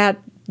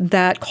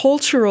that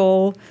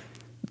cultural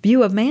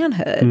view of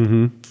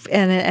manhood.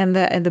 And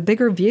the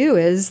bigger view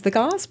is the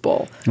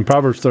gospel. And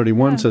Proverbs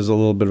 31 says a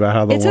little bit about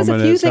how the woman is helping. It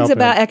says a few things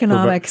about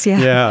economics,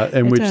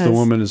 in which the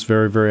woman is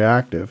very, very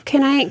active.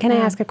 Can I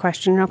ask a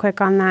question real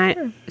quick on that?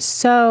 Sure.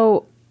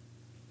 So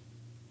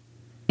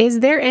is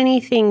there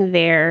anything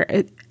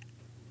there?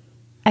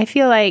 I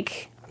feel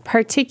like,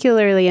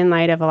 particularly in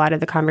light of a lot of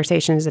the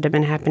conversations that have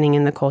been happening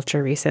in the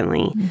culture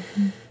recently,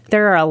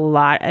 there are a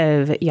lot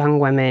of young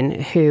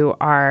women who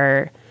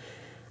are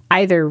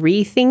either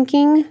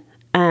rethinking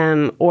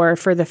or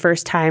for the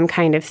first time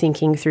kind of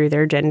thinking through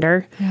their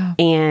gender,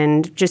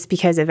 and just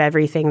because of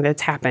everything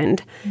that's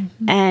happened.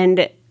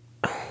 And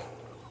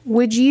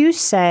would you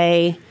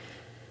say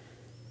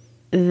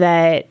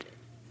that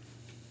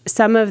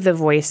some of the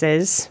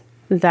voices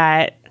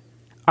that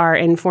are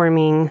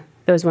informing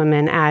those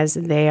women as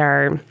they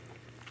are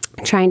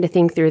trying to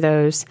think through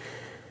those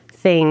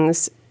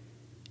things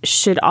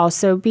should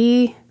also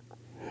be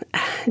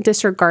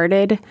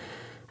disregarded?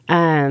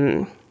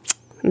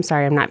 I'm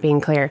sorry, I'm not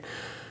being clear.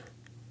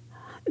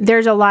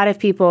 There's a lot of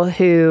people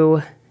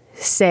who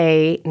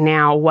say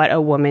now what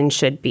a woman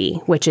should be,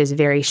 which is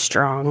very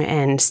strong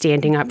and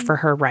standing up for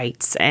her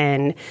rights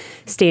and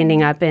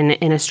standing up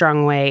in a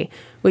strong way.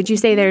 Would you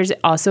say there's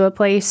also a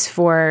place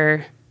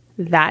for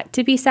that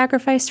to be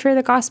sacrificed for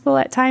the gospel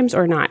at times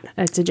or not?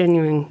 It's a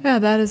genuine... Yeah,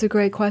 that is a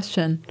great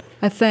question.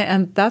 I think,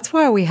 and that's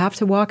why we have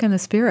to walk in the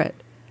Spirit.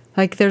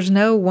 Like, there's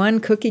no one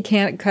cookie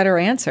cutter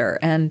answer,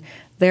 and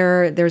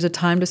there's a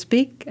time to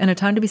speak and a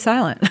time to be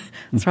silent.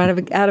 It's right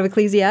out of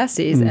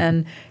Ecclesiastes.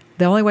 And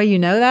the only way you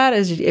know that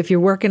is if you're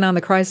working on the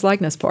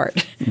Christ-likeness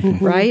part,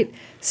 right?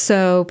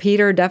 So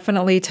Peter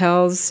definitely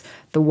tells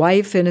the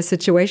wife in a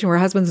situation where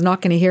her husband's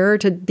not going to hear her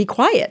to be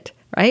quiet.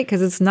 right?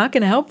 Because it's not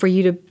going to help for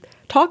you to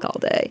talk all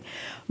day.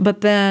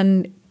 But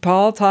then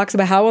Paul talks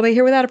about how will they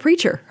hear without a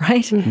preacher,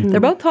 right? Mm-hmm.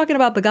 They're both talking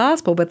about the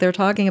gospel, but they're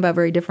talking about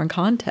very different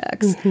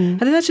contexts. Mm-hmm. I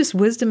think that's just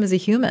wisdom as a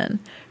human,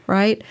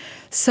 right?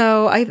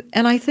 So I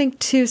think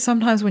too,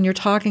 sometimes when you're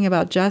talking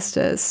about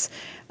justice,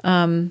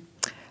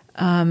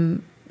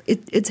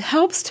 it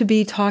helps to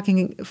be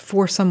talking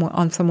for someone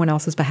on someone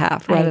else's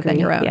behalf rather than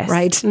your own, yes.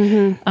 Right?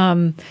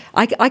 Mm-hmm.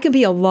 I can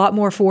be a lot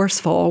more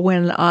forceful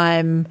when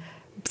I'm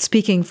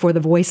speaking for the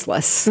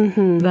voiceless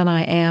mm-hmm. than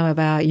I am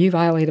about you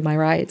violated my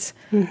rights.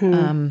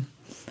 Mm-hmm.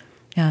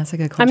 Yeah, that's a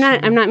good question.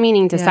 I'm not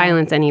meaning to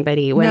silence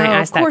anybody when I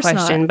ask that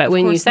question, but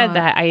when you said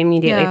that, I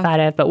immediately thought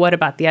of, but what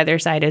about the other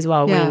side as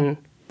well? Yeah. When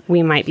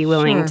we might be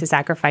willing to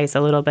sacrifice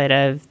a little bit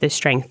of the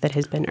strength that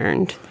has been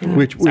earned.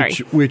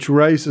 Which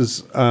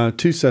raises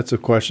two sets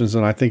of questions,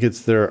 and I think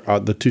it's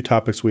the two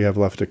topics we have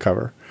left to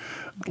cover.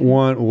 Okay.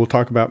 One, we'll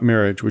talk about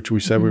marriage, which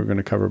we said mm-hmm. we were going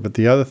to cover, but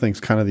the other thing's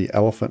kind of the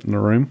elephant in the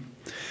room.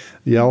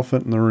 The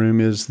elephant in the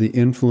room is the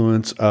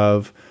influence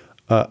of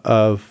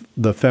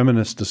the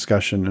feminist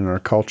discussion in our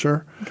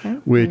culture, okay.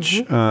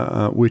 which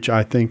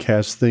I think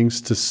has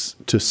things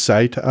to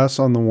say to us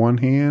on the one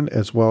hand,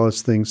 as well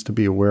as things to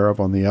be aware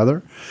of on the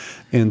other.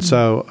 And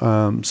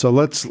mm-hmm. so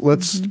let's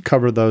mm-hmm.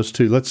 cover those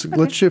two.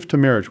 Let's shift to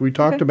marriage. We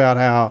talked about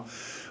how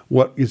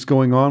what is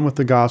going on with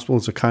the gospel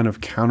is a kind of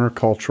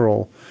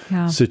countercultural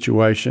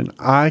situation.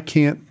 I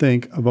can't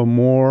think of a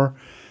more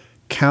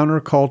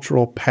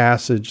countercultural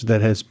passage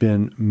that has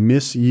been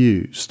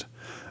misused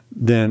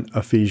than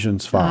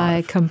Ephesians 5.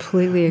 I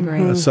completely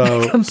agree. agree. So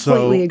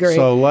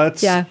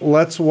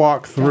let's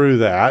walk through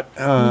that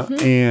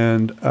mm-hmm.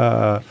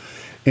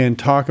 and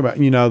talk about,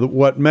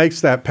 what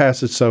makes that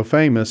passage so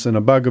famous and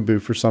a bugaboo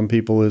for some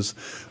people is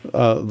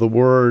the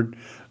word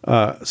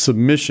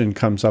submission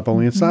comes up.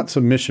 Only it's mm-hmm. not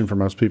submission for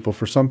most people.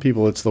 For some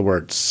people, it's the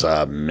word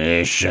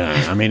submission.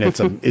 I mean, it's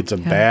a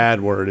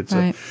bad word. It's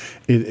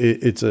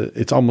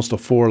almost a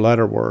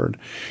 4-letter word,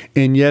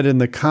 and yet in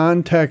the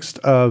context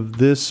of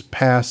this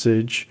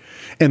passage,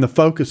 and the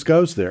focus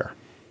goes there.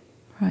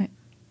 Right.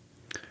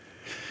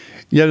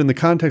 Yet in the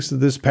context of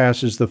this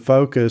passage, the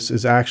focus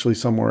is actually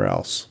somewhere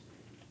else.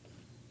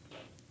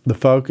 The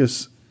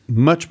focus,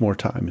 much more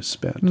time is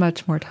spent.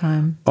 Much more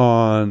time.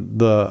 On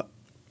the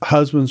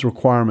husband's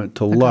requirement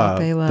to love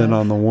than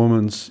on the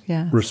woman's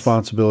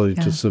responsibility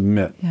to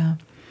submit. Yeah.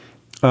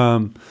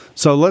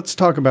 So let's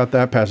talk about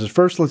that passage.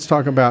 First, let's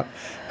talk about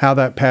how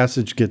that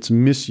passage gets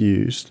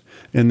misused,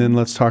 and then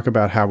let's talk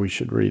about how we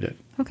should read it.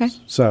 Okay.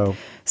 So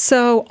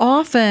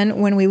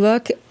often when we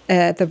look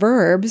at the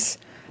verbs,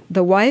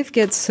 the wife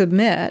gets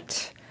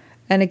submit,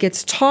 and it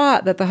gets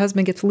taught that the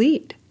husband gets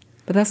lead,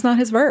 but that's not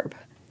his verb.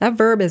 That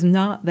verb is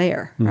not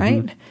there, mm-hmm.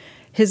 right?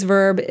 His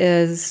verb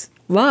is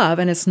love,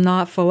 and it's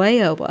not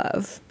phileo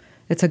love.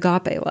 It's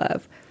agape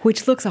love,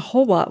 which looks a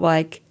whole lot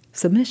like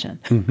submission,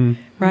 mm-hmm.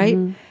 right?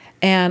 Mm-hmm.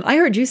 And I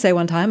heard you say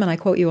one time, and I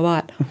quote you a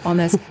lot on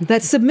this,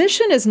 that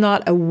submission is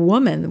not a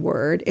woman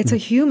word, it's a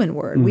human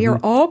word. Mm-hmm. We are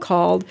all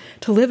called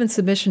to live in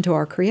submission to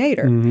our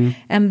Creator. Mm-hmm.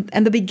 And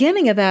the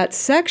beginning of that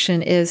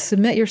section is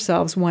submit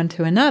yourselves one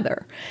to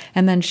another.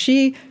 And then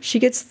she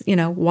gets,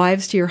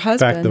 wives to your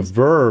husband. In fact, the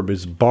verb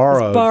is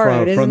borrowed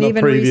from the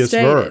previous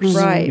verse.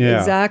 Right,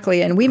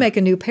 exactly. And we make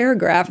a new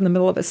paragraph in the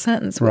middle of a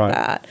sentence with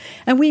that.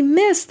 And we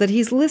miss that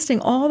he's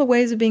listing all the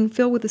ways of being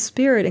filled with the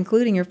Spirit,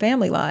 including your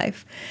family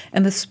life.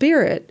 And the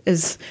Spirit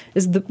is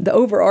the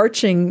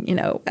overarching,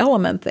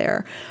 element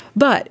there.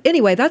 But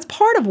anyway, that's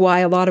part of why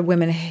a lot of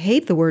women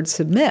hate the word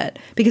submit,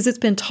 because it's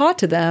been taught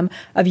to them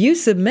of you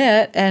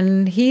submit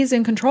and he's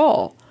in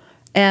control.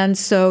 And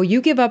so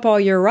you give up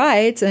all your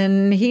rights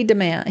and he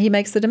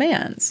makes the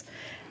demands.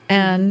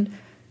 And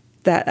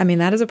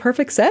that is a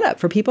perfect setup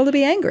for people to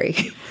be angry.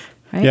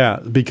 Right? Yeah,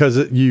 because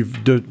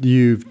you've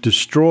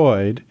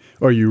destroyed,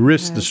 or you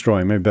risk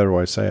destroying, maybe a better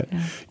way to say it.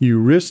 Yeah. You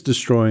risk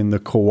destroying the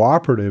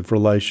cooperative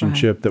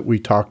relationship that we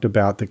talked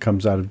about that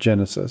comes out of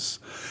Genesis,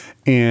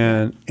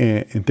 and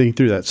think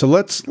through that. So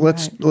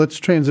let's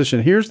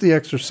transition. Here's the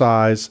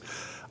exercise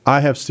I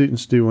have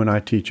students do when I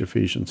teach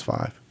Ephesians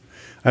 5.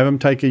 I have them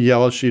take a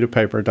yellow sheet of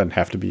paper. It doesn't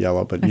have to be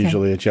yellow, but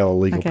usually it's yellow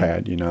legal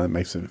pad. That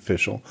makes it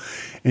official.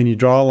 And you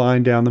draw a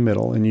line down the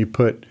middle, and you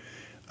put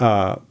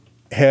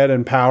head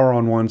and power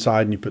on one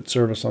side, and you put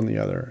service on the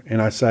other.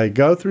 And I say,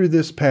 go through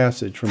this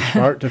passage from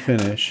start to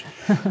finish,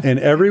 and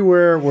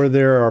everywhere where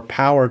there are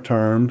power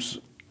terms,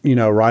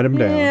 write them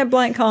down. Yeah,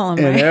 blank column.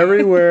 And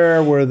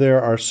everywhere where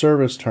there are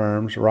service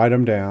terms, write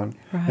them down.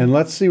 Right. And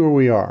let's see where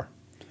we are.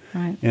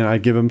 Right. And I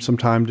give them some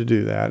time to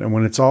do that. And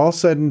when it's all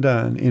said and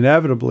done,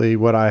 inevitably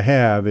what I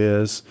have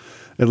is,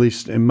 at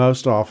least and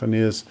most often,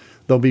 is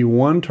there'll be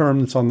one term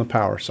that's on the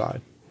power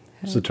side.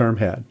 It's the term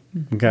head.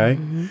 Okay?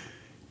 Mm-hmm.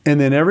 And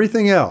then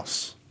everything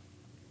else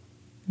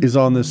is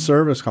on this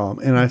service column.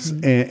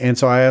 And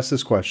so I ask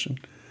this question.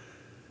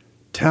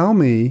 Tell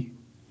me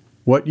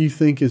what you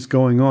think is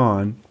going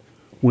on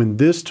when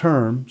this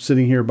term,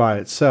 sitting here by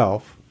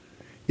itself,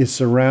 is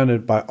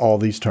surrounded by all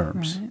these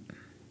terms. Right.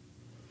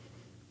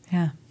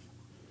 Yeah.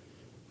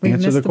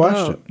 Answer the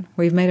question.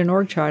 We've made an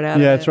org chart out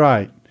of it. Yeah, that's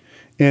right.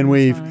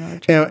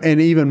 And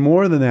and even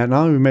more than that,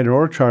 not only have we made an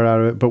org chart out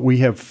of it, but we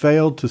have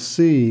failed to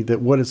see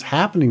that what is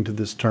happening to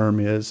this term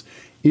is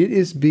it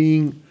is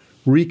being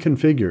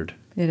reconfigured.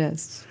 It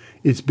is.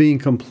 It's being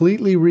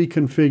completely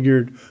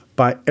reconfigured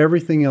by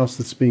everything else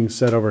that's being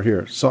said over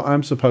here. So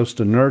I'm supposed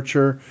to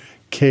nurture,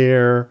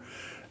 care,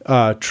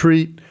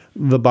 treat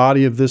the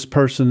body of this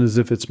person as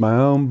if it's my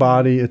own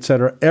body, et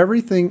cetera.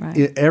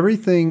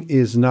 Everything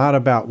is not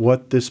about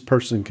what this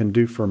person can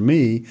do for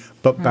me,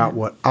 but about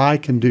what I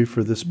can do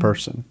for this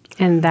person.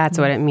 And that's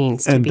what it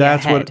means to be a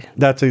head.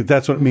 That's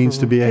what it means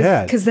to be a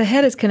head. Because the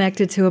head is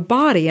connected to a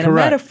body and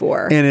Correct. a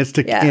metaphor. And it's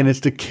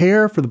to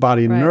care for the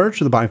body and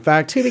nurture the body. In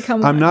fact,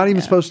 I'm not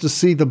even supposed to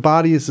see the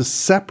body as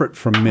separate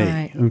from me.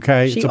 Right.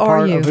 Okay, it's a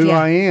part of who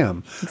I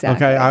am.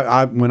 Exactly.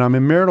 Okay, when I'm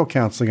in marital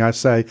counseling, I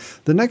say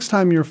the next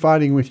time you're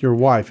fighting with your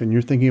wife and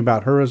you're thinking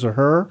about her as a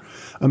her,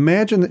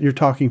 imagine that you're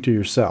talking to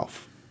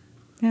yourself.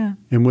 Yeah.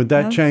 And would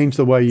that change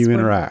the way you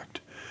interact?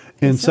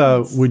 And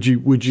so would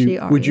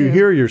you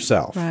hear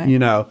yourself? Right. You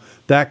know,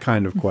 that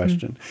kind of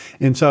question.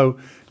 And so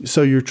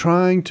you're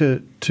trying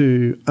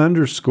to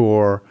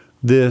underscore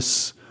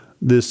this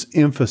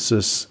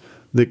emphasis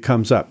that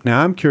comes up.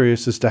 Now I'm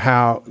curious as to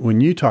how,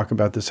 when you talk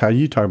about this, how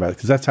you talk about it,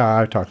 because that's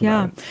how I talk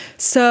about it.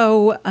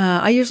 So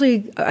I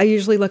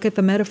usually look at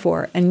the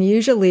metaphor, and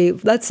usually,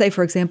 let's say,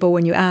 for example,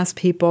 when you ask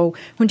people,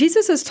 when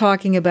Jesus is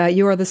talking about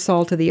you are the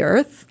salt of the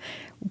earth,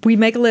 we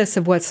make a list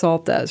of what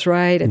salt does,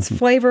 right? It's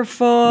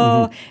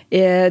flavorful,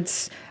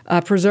 it's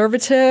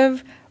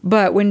preservative,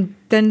 but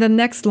then the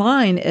next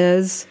line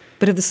is,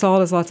 but if the salt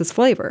has lots of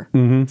flavor.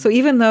 So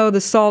even though the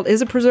salt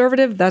is a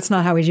preservative, that's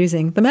not how he's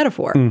using the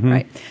metaphor,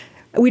 right?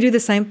 We do the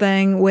same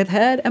thing with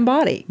head and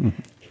body.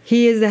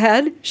 He is the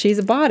head, she's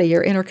a body.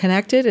 You're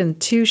interconnected, and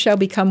two shall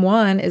become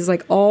one is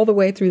like all the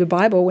way through the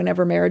Bible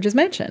whenever marriage is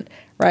mentioned,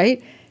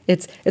 right?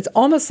 It's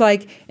almost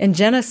like in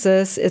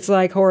Genesis, it's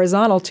like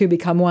horizontal, two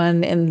become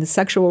one in the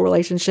sexual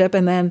relationship.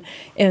 And then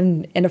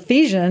in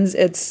Ephesians,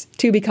 it's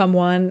two become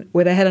one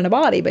with a head and a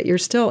body, but you're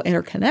still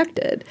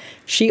interconnected.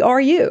 She are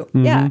you.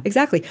 Yeah,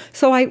 exactly.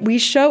 So we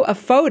show a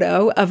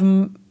photo of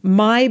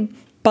my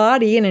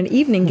body in an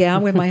evening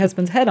gown with my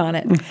husband's head on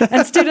it.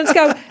 And students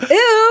go,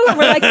 ew. And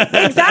we're like,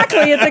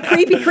 exactly, it's a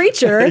creepy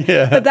creature.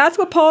 But that's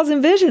what Paul's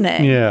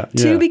envisioning.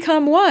 Two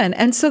become one.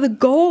 And so the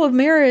goal of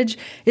marriage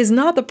is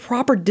not the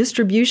proper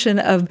distribution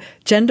of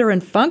gender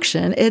and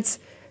function. It's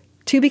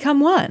two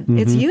become one.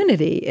 It's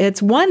unity.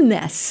 It's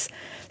oneness.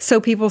 So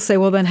people say,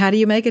 well, then how do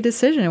you make a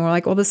decision? And we're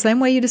like, well, the same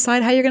way you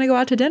decide how you're going to go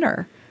out to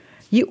dinner.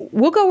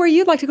 We'll go where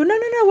you'd like to go. No,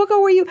 we'll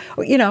go where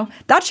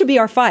that should be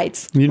our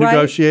fights. You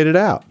negotiate it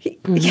out.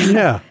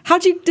 Yeah.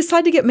 How'd you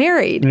decide to get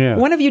married? Yeah.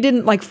 One of you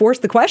didn't force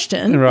the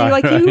question.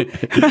 Right.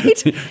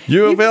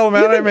 You will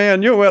marry me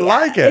and you will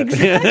like it.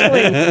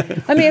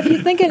 Exactly. I mean, if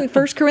you think in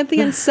 1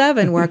 Corinthians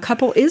 7, where a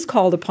couple is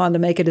called upon to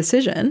make a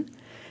decision,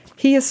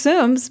 he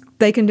assumes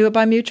they can do it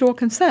by mutual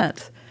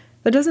consent.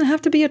 There doesn't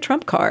have to be a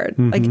trump card.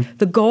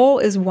 The goal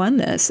is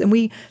oneness. And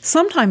we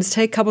sometimes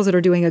take couples that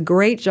are doing a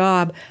great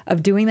job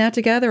of doing that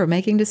together or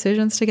making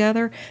decisions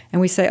together, and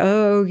we say,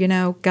 oh,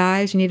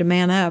 guys, you need to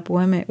man up.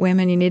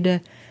 Women, you need to,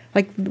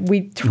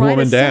 we try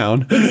woman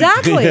down.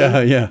 Exactly.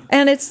 Yeah.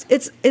 And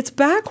it's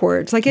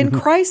backwards. Like in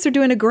Christ, they're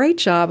doing a great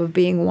job of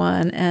being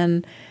one,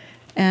 and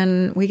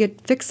we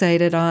get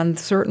fixated on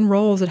certain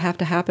roles that have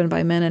to happen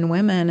by men and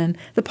women, and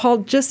Paul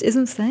just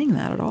isn't saying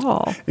that at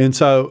all. And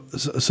so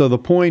the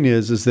point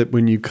is that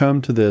when you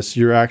come to this,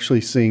 you're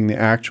actually seeing the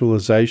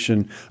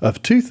actualization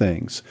of two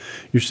things.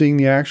 You're seeing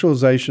the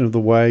actualization of the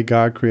way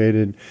God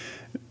created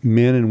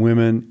men and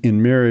women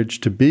in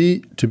marriage to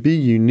be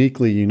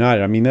uniquely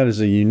united. I mean, that is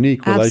a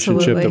unique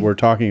relationship that we're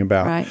talking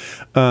about. Right.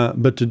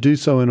 But to do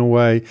so in a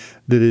way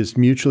that is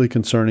mutually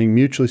concerning,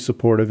 mutually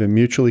supportive, and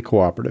mutually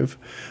cooperative.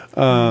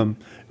 There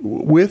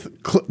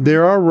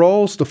are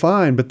roles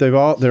defined, but they're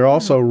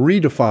also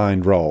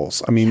redefined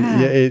roles. I mean,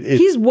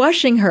 he's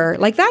washing her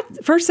like that.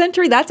 First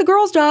century, that's a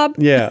girl's job.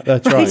 Yeah,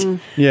 that's right.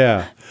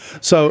 Yeah.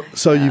 So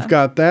you've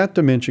got that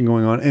dimension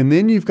going on, and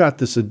then you've got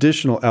this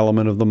additional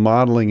element of the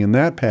modeling in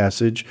that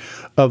passage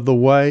of the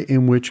way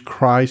in which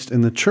Christ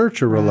and the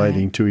church are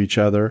relating to each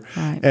other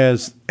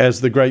as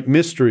the great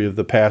mystery of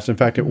the past. In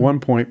fact, at one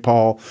point,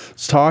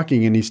 Paul's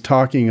talking, and he's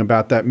talking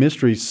about that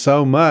mystery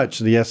so much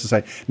that he has to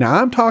say, now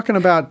I'm talking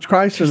about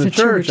Christ and the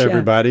church,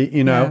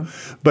 everybody,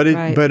 but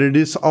it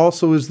is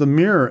also is the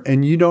mirror,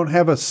 and you don't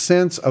have a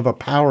sense of a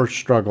power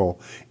struggle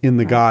in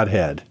the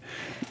Godhead.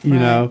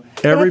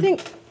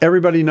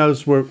 Everybody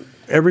knows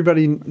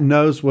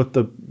what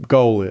the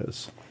goal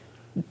is.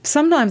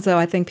 Sometimes, though,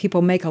 I think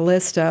people make a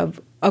list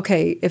of,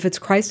 okay, if it's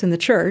Christ and the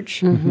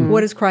church, what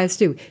does Christ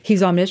do?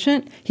 He's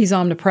omniscient, he's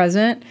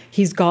omnipresent,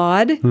 he's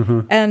God.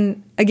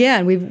 And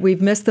again,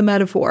 we've missed the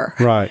metaphor.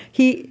 Right.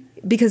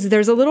 Because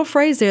there's a little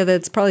phrase there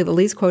that's probably the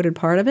least quoted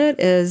part of it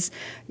is,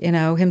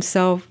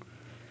 himself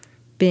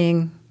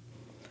being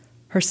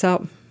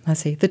herself. Let's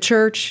see, the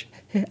church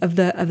of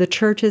the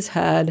church's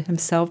head,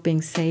 himself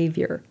being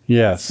Savior.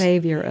 Yes.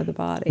 Savior of the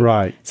body.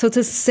 Right. So it's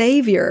a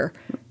Savior.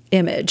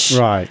 image.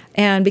 Right.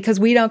 And because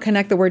we don't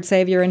connect the word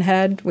Savior in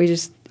head, we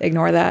just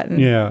ignore that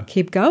and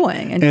keep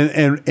going.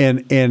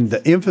 And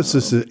the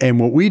emphasis is, and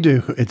what we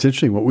do, it's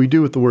interesting, what we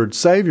do with the word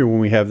Savior when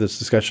we have this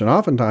discussion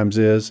oftentimes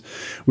is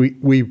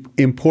we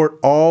import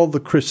all the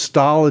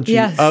Christology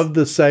of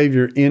the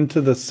Savior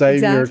into the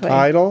Savior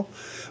title.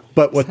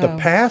 But what the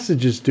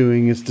passage is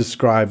doing is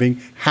describing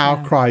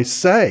how Christ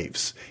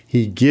saves.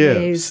 He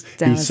gives,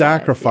 he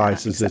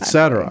sacrifices,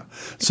 etc.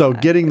 So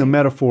getting the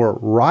metaphor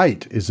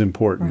right is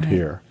important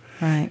here.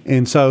 Right.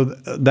 And so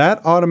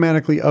that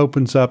automatically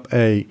opens up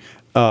a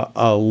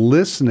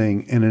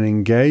listening and an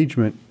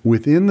engagement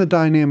within the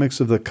dynamics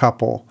of the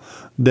couple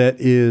that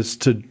is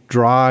to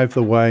drive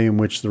the way in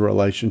which the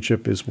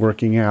relationship is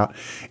working out.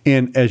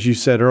 And as you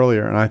said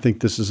earlier, and I think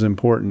this is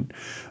important,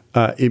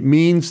 it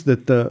means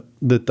that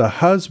the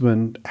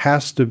husband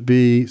has to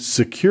be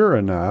secure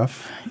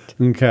enough,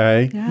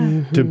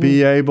 to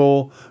be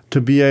able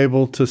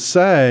to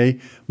say,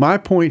 my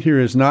point here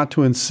is not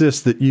to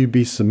insist that you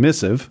be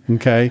submissive.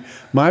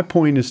 My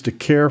point is to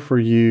care for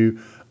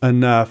you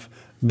enough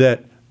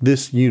that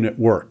this unit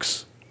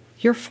works.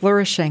 You're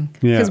flourishing.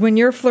 Because when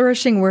you're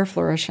flourishing, we're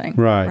flourishing.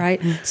 Right.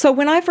 So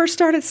when I first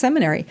started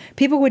seminary,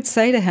 people would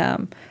say to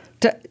him,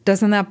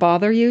 doesn't that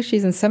bother you?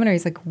 She's in seminary.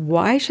 He's like,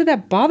 why should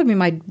that bother me?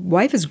 My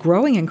wife is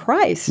growing in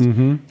Christ.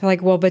 They're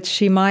like, well, but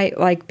she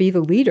might be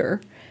the leader.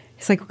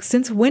 He's like,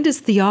 since when does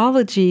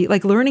theology,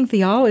 learning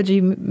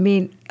theology,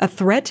 mean a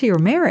threat to your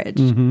marriage?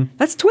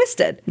 That's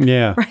twisted.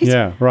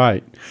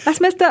 Right. That's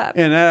messed up.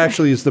 And that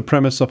actually is the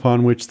premise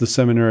upon which the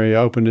seminary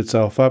opened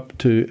itself up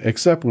to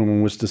accept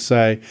women, was to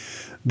say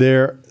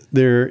there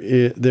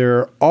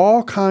are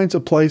all kinds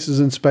of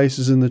places and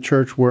spaces in the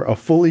church where a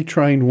fully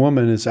trained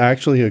woman is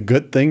actually a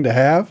good thing to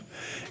have,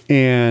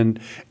 and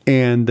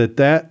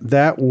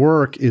that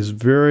work is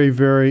very,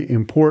 very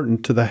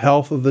important to the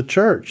health of the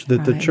church,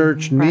 that the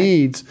church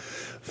needs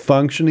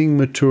functioning,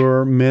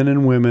 mature men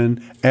and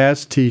women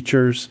as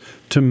teachers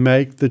to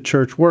make the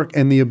church work.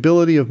 And the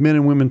ability of men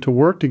and women to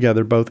work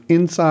together, both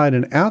inside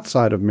and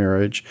outside of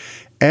marriage,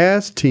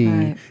 as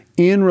team,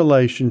 in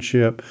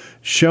relationship,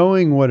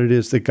 showing what it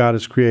is that God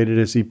has created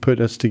as he put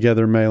us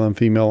together, male and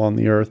female, on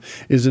the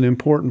earth, is an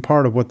important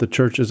part of what the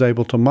church is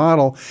able to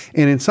model,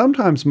 and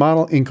sometimes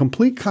model in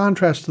complete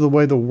contrast to the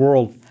way the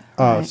world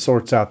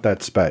sorts out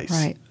that space.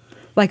 Right.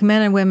 Like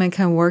men and women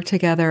can work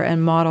together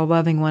and model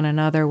loving one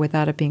another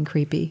without it being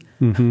creepy.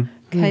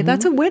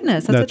 That's a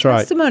witness. That's a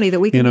testimony that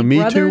we can in a be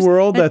Me Too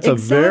world. That's a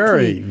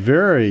very,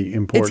 very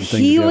important thing.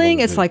 It's healing. To be able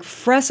to it's do. like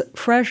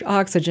fresh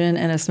oxygen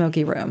in a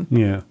smoky room.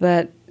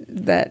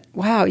 That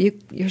wow,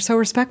 you're so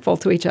respectful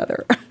to each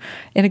other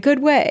in a good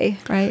way,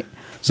 right?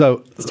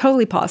 So it's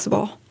totally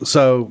possible.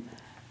 So,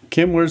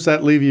 Kim, where does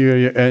that leave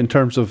you in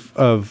terms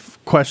of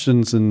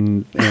questions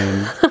and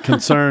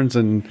concerns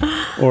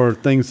or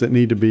things that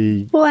need to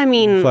be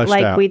fleshed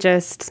out? We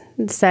just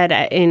said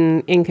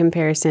in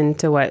comparison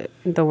to what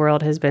the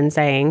world has been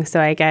saying.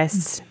 So I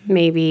guess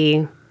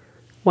maybe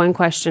one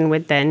question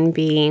would then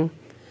be,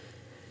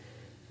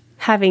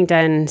 having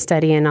done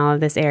study in all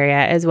of this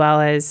area as well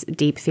as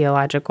deep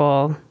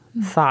theological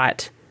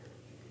thought,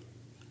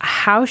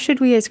 how should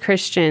we as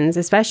Christians,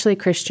 especially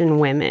Christian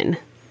women,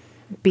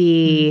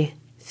 be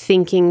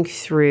thinking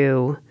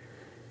through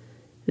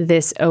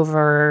this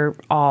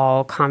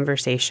overall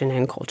conversation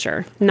and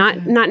culture?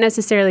 Not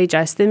necessarily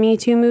just the Me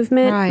Too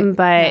movement,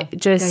 but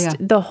just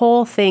the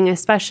whole thing,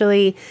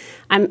 especially,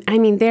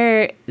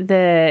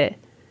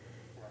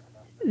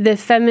 the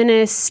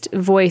feminist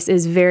voice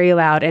is very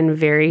loud and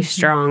very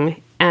strong,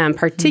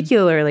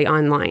 particularly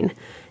online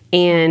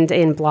and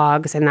in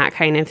blogs and that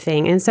kind of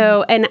thing. And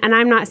so, and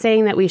I'm not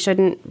saying that we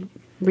shouldn't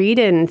read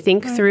and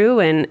think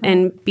through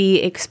and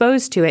be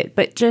exposed to it,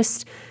 but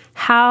just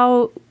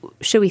how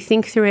should we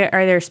think through it?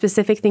 Are there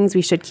specific things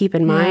we should keep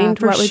in mind?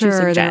 What would you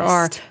suggest? There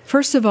are.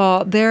 First of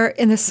all, there,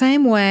 in the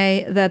same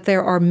way that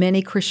there are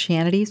many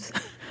Christianities,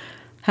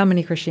 how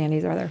many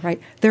Christianities are there, right?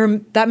 There are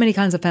that many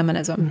kinds of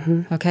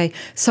feminism, okay?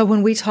 So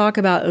when we talk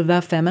about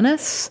the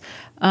feminists,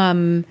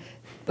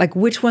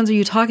 which ones are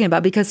you talking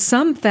about? Because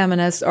some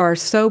feminists are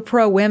so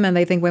pro-women,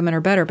 they think women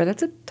are better, but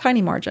that's a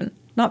tiny margin.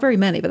 Not very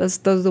many, but those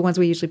are the ones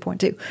we usually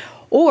point to.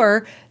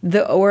 Or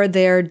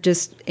they're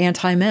just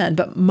anti-men,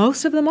 but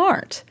most of them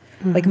aren't.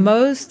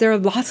 There are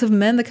lots of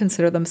men that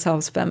consider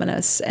themselves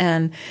feminists,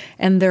 and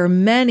there are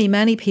many,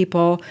 many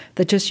people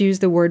that just use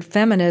the word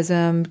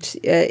feminism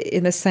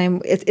in the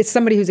same. It's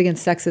somebody who's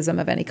against sexism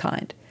of any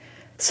kind.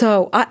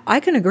 So I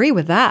can agree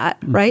with that,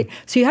 right?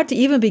 So you have to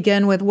even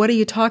begin with, what are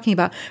you talking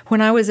about? When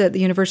I was at the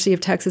University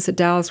of Texas at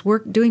Dallas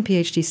doing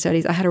PhD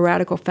studies, I had a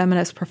radical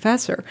feminist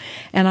professor,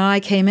 and I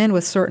came in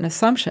with certain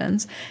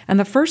assumptions, and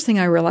the first thing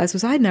I realized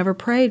was I'd never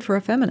prayed for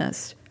a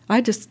feminist.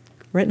 I'd just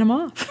written them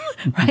off,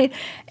 right?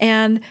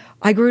 And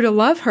I grew to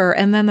love her,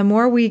 and then the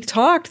more we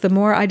talked, the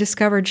more I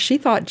discovered she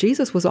thought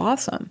Jesus was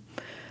awesome.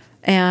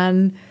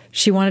 And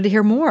she wanted to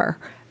hear more.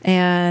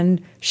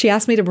 And she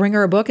asked me to bring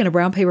her a book in a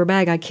brown paper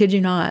bag. I kid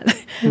you not.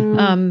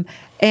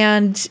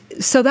 And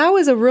so that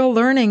was a real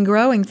learning,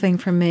 growing thing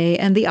for me.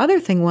 And the other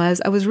thing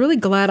was I was really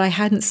glad I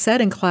hadn't said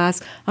in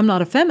class, I'm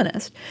not a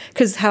feminist,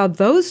 because how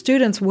those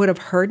students would have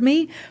heard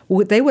me,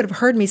 they would have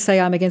heard me say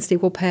I'm against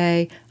equal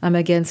pay, I'm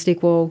against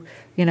equal,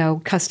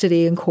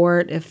 custody in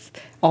court, if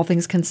all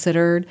things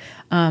considered.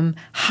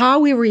 How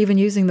we were even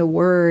using the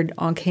word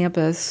on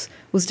campus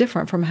was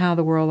different from how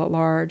the world at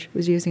large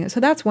was using it. So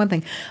that's one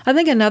thing. I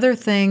think another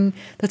thing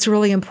that's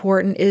really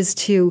important is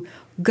to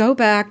go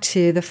back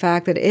to the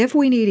fact that if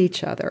we need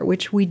each other,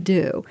 which we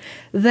do,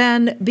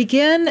 then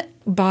begin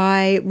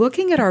by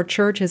looking at our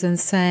churches and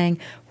saying,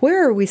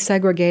 where are we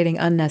segregating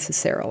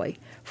unnecessarily?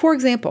 For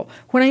example,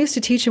 when I used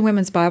to teach a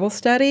women's Bible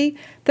study,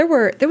 there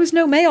was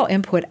no male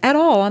input at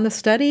all on the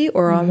study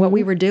or on what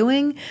we were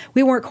doing.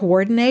 We weren't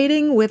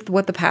coordinating with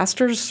what the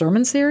pastor's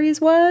sermon series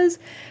was.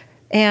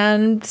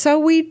 And so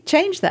we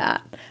changed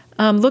that.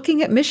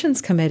 Looking at missions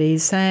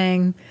committees,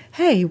 saying,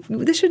 hey,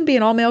 this shouldn't be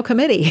an all-male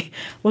committee.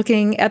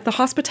 Looking at the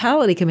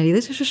hospitality committee,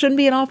 this shouldn't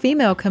be an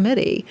all-female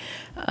committee.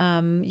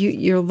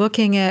 You're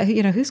looking at,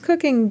 who's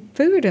cooking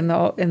food in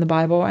the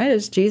Bible, right?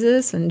 It's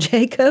Jesus and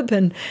Jacob,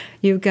 and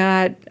you've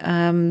got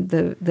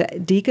the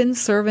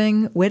deacons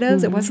serving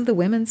widows. It wasn't the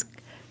women's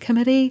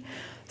committee.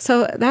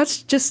 So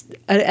that's just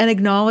an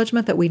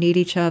acknowledgement that we need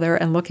each other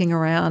and looking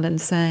around and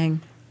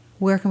saying,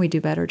 where can we do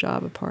a better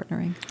job of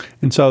partnering?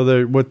 And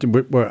so what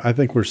I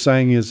think we're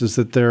saying is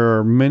that there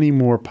are many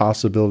more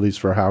possibilities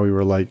for how we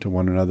relate to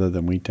one another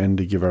than we tend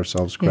to give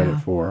ourselves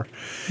credit for.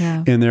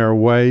 Yeah. And there are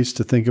ways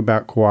to think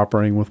about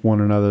cooperating with one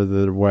another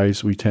that are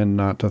ways we tend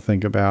not to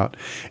think about.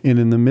 And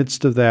in the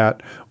midst of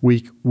that,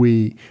 when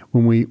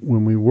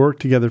we work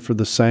together for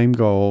the same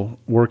goal,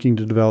 working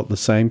to develop the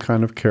same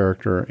kind of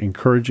character,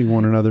 encouraging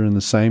one another in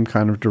the same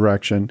kind of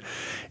direction,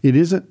 it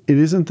isn't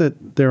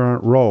that there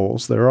aren't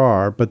roles. There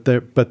are, but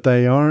they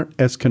aren't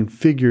as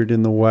configured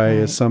in the way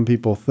as some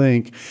people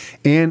think.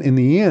 And in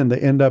the end, they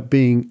end up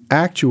being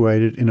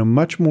actuated in a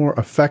much more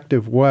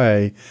effective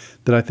way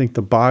that I think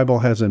the Bible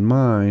has in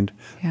mind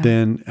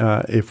than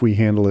if we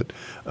handle it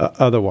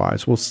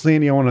otherwise. Well,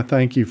 Sandy, I want to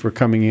thank you for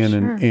coming in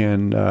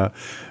and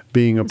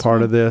being a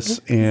part of this.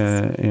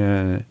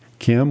 And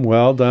Kim,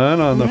 well done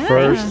on the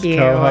first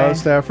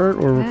co-host effort.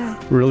 We're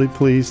really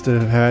pleased to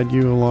have had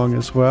you along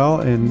as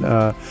well.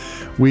 And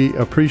we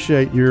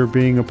appreciate your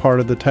being a part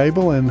of the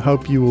table and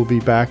hope you will be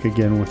back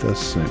again with us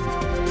soon.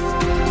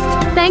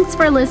 Thanks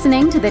for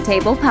listening to the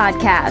Table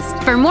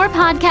Podcast. For more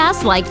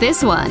podcasts like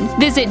this one,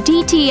 visit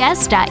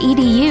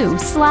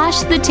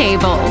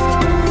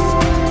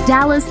dts.edu/thetable.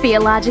 Dallas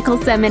Theological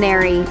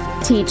Seminary.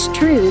 Teach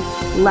truth,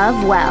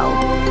 love well.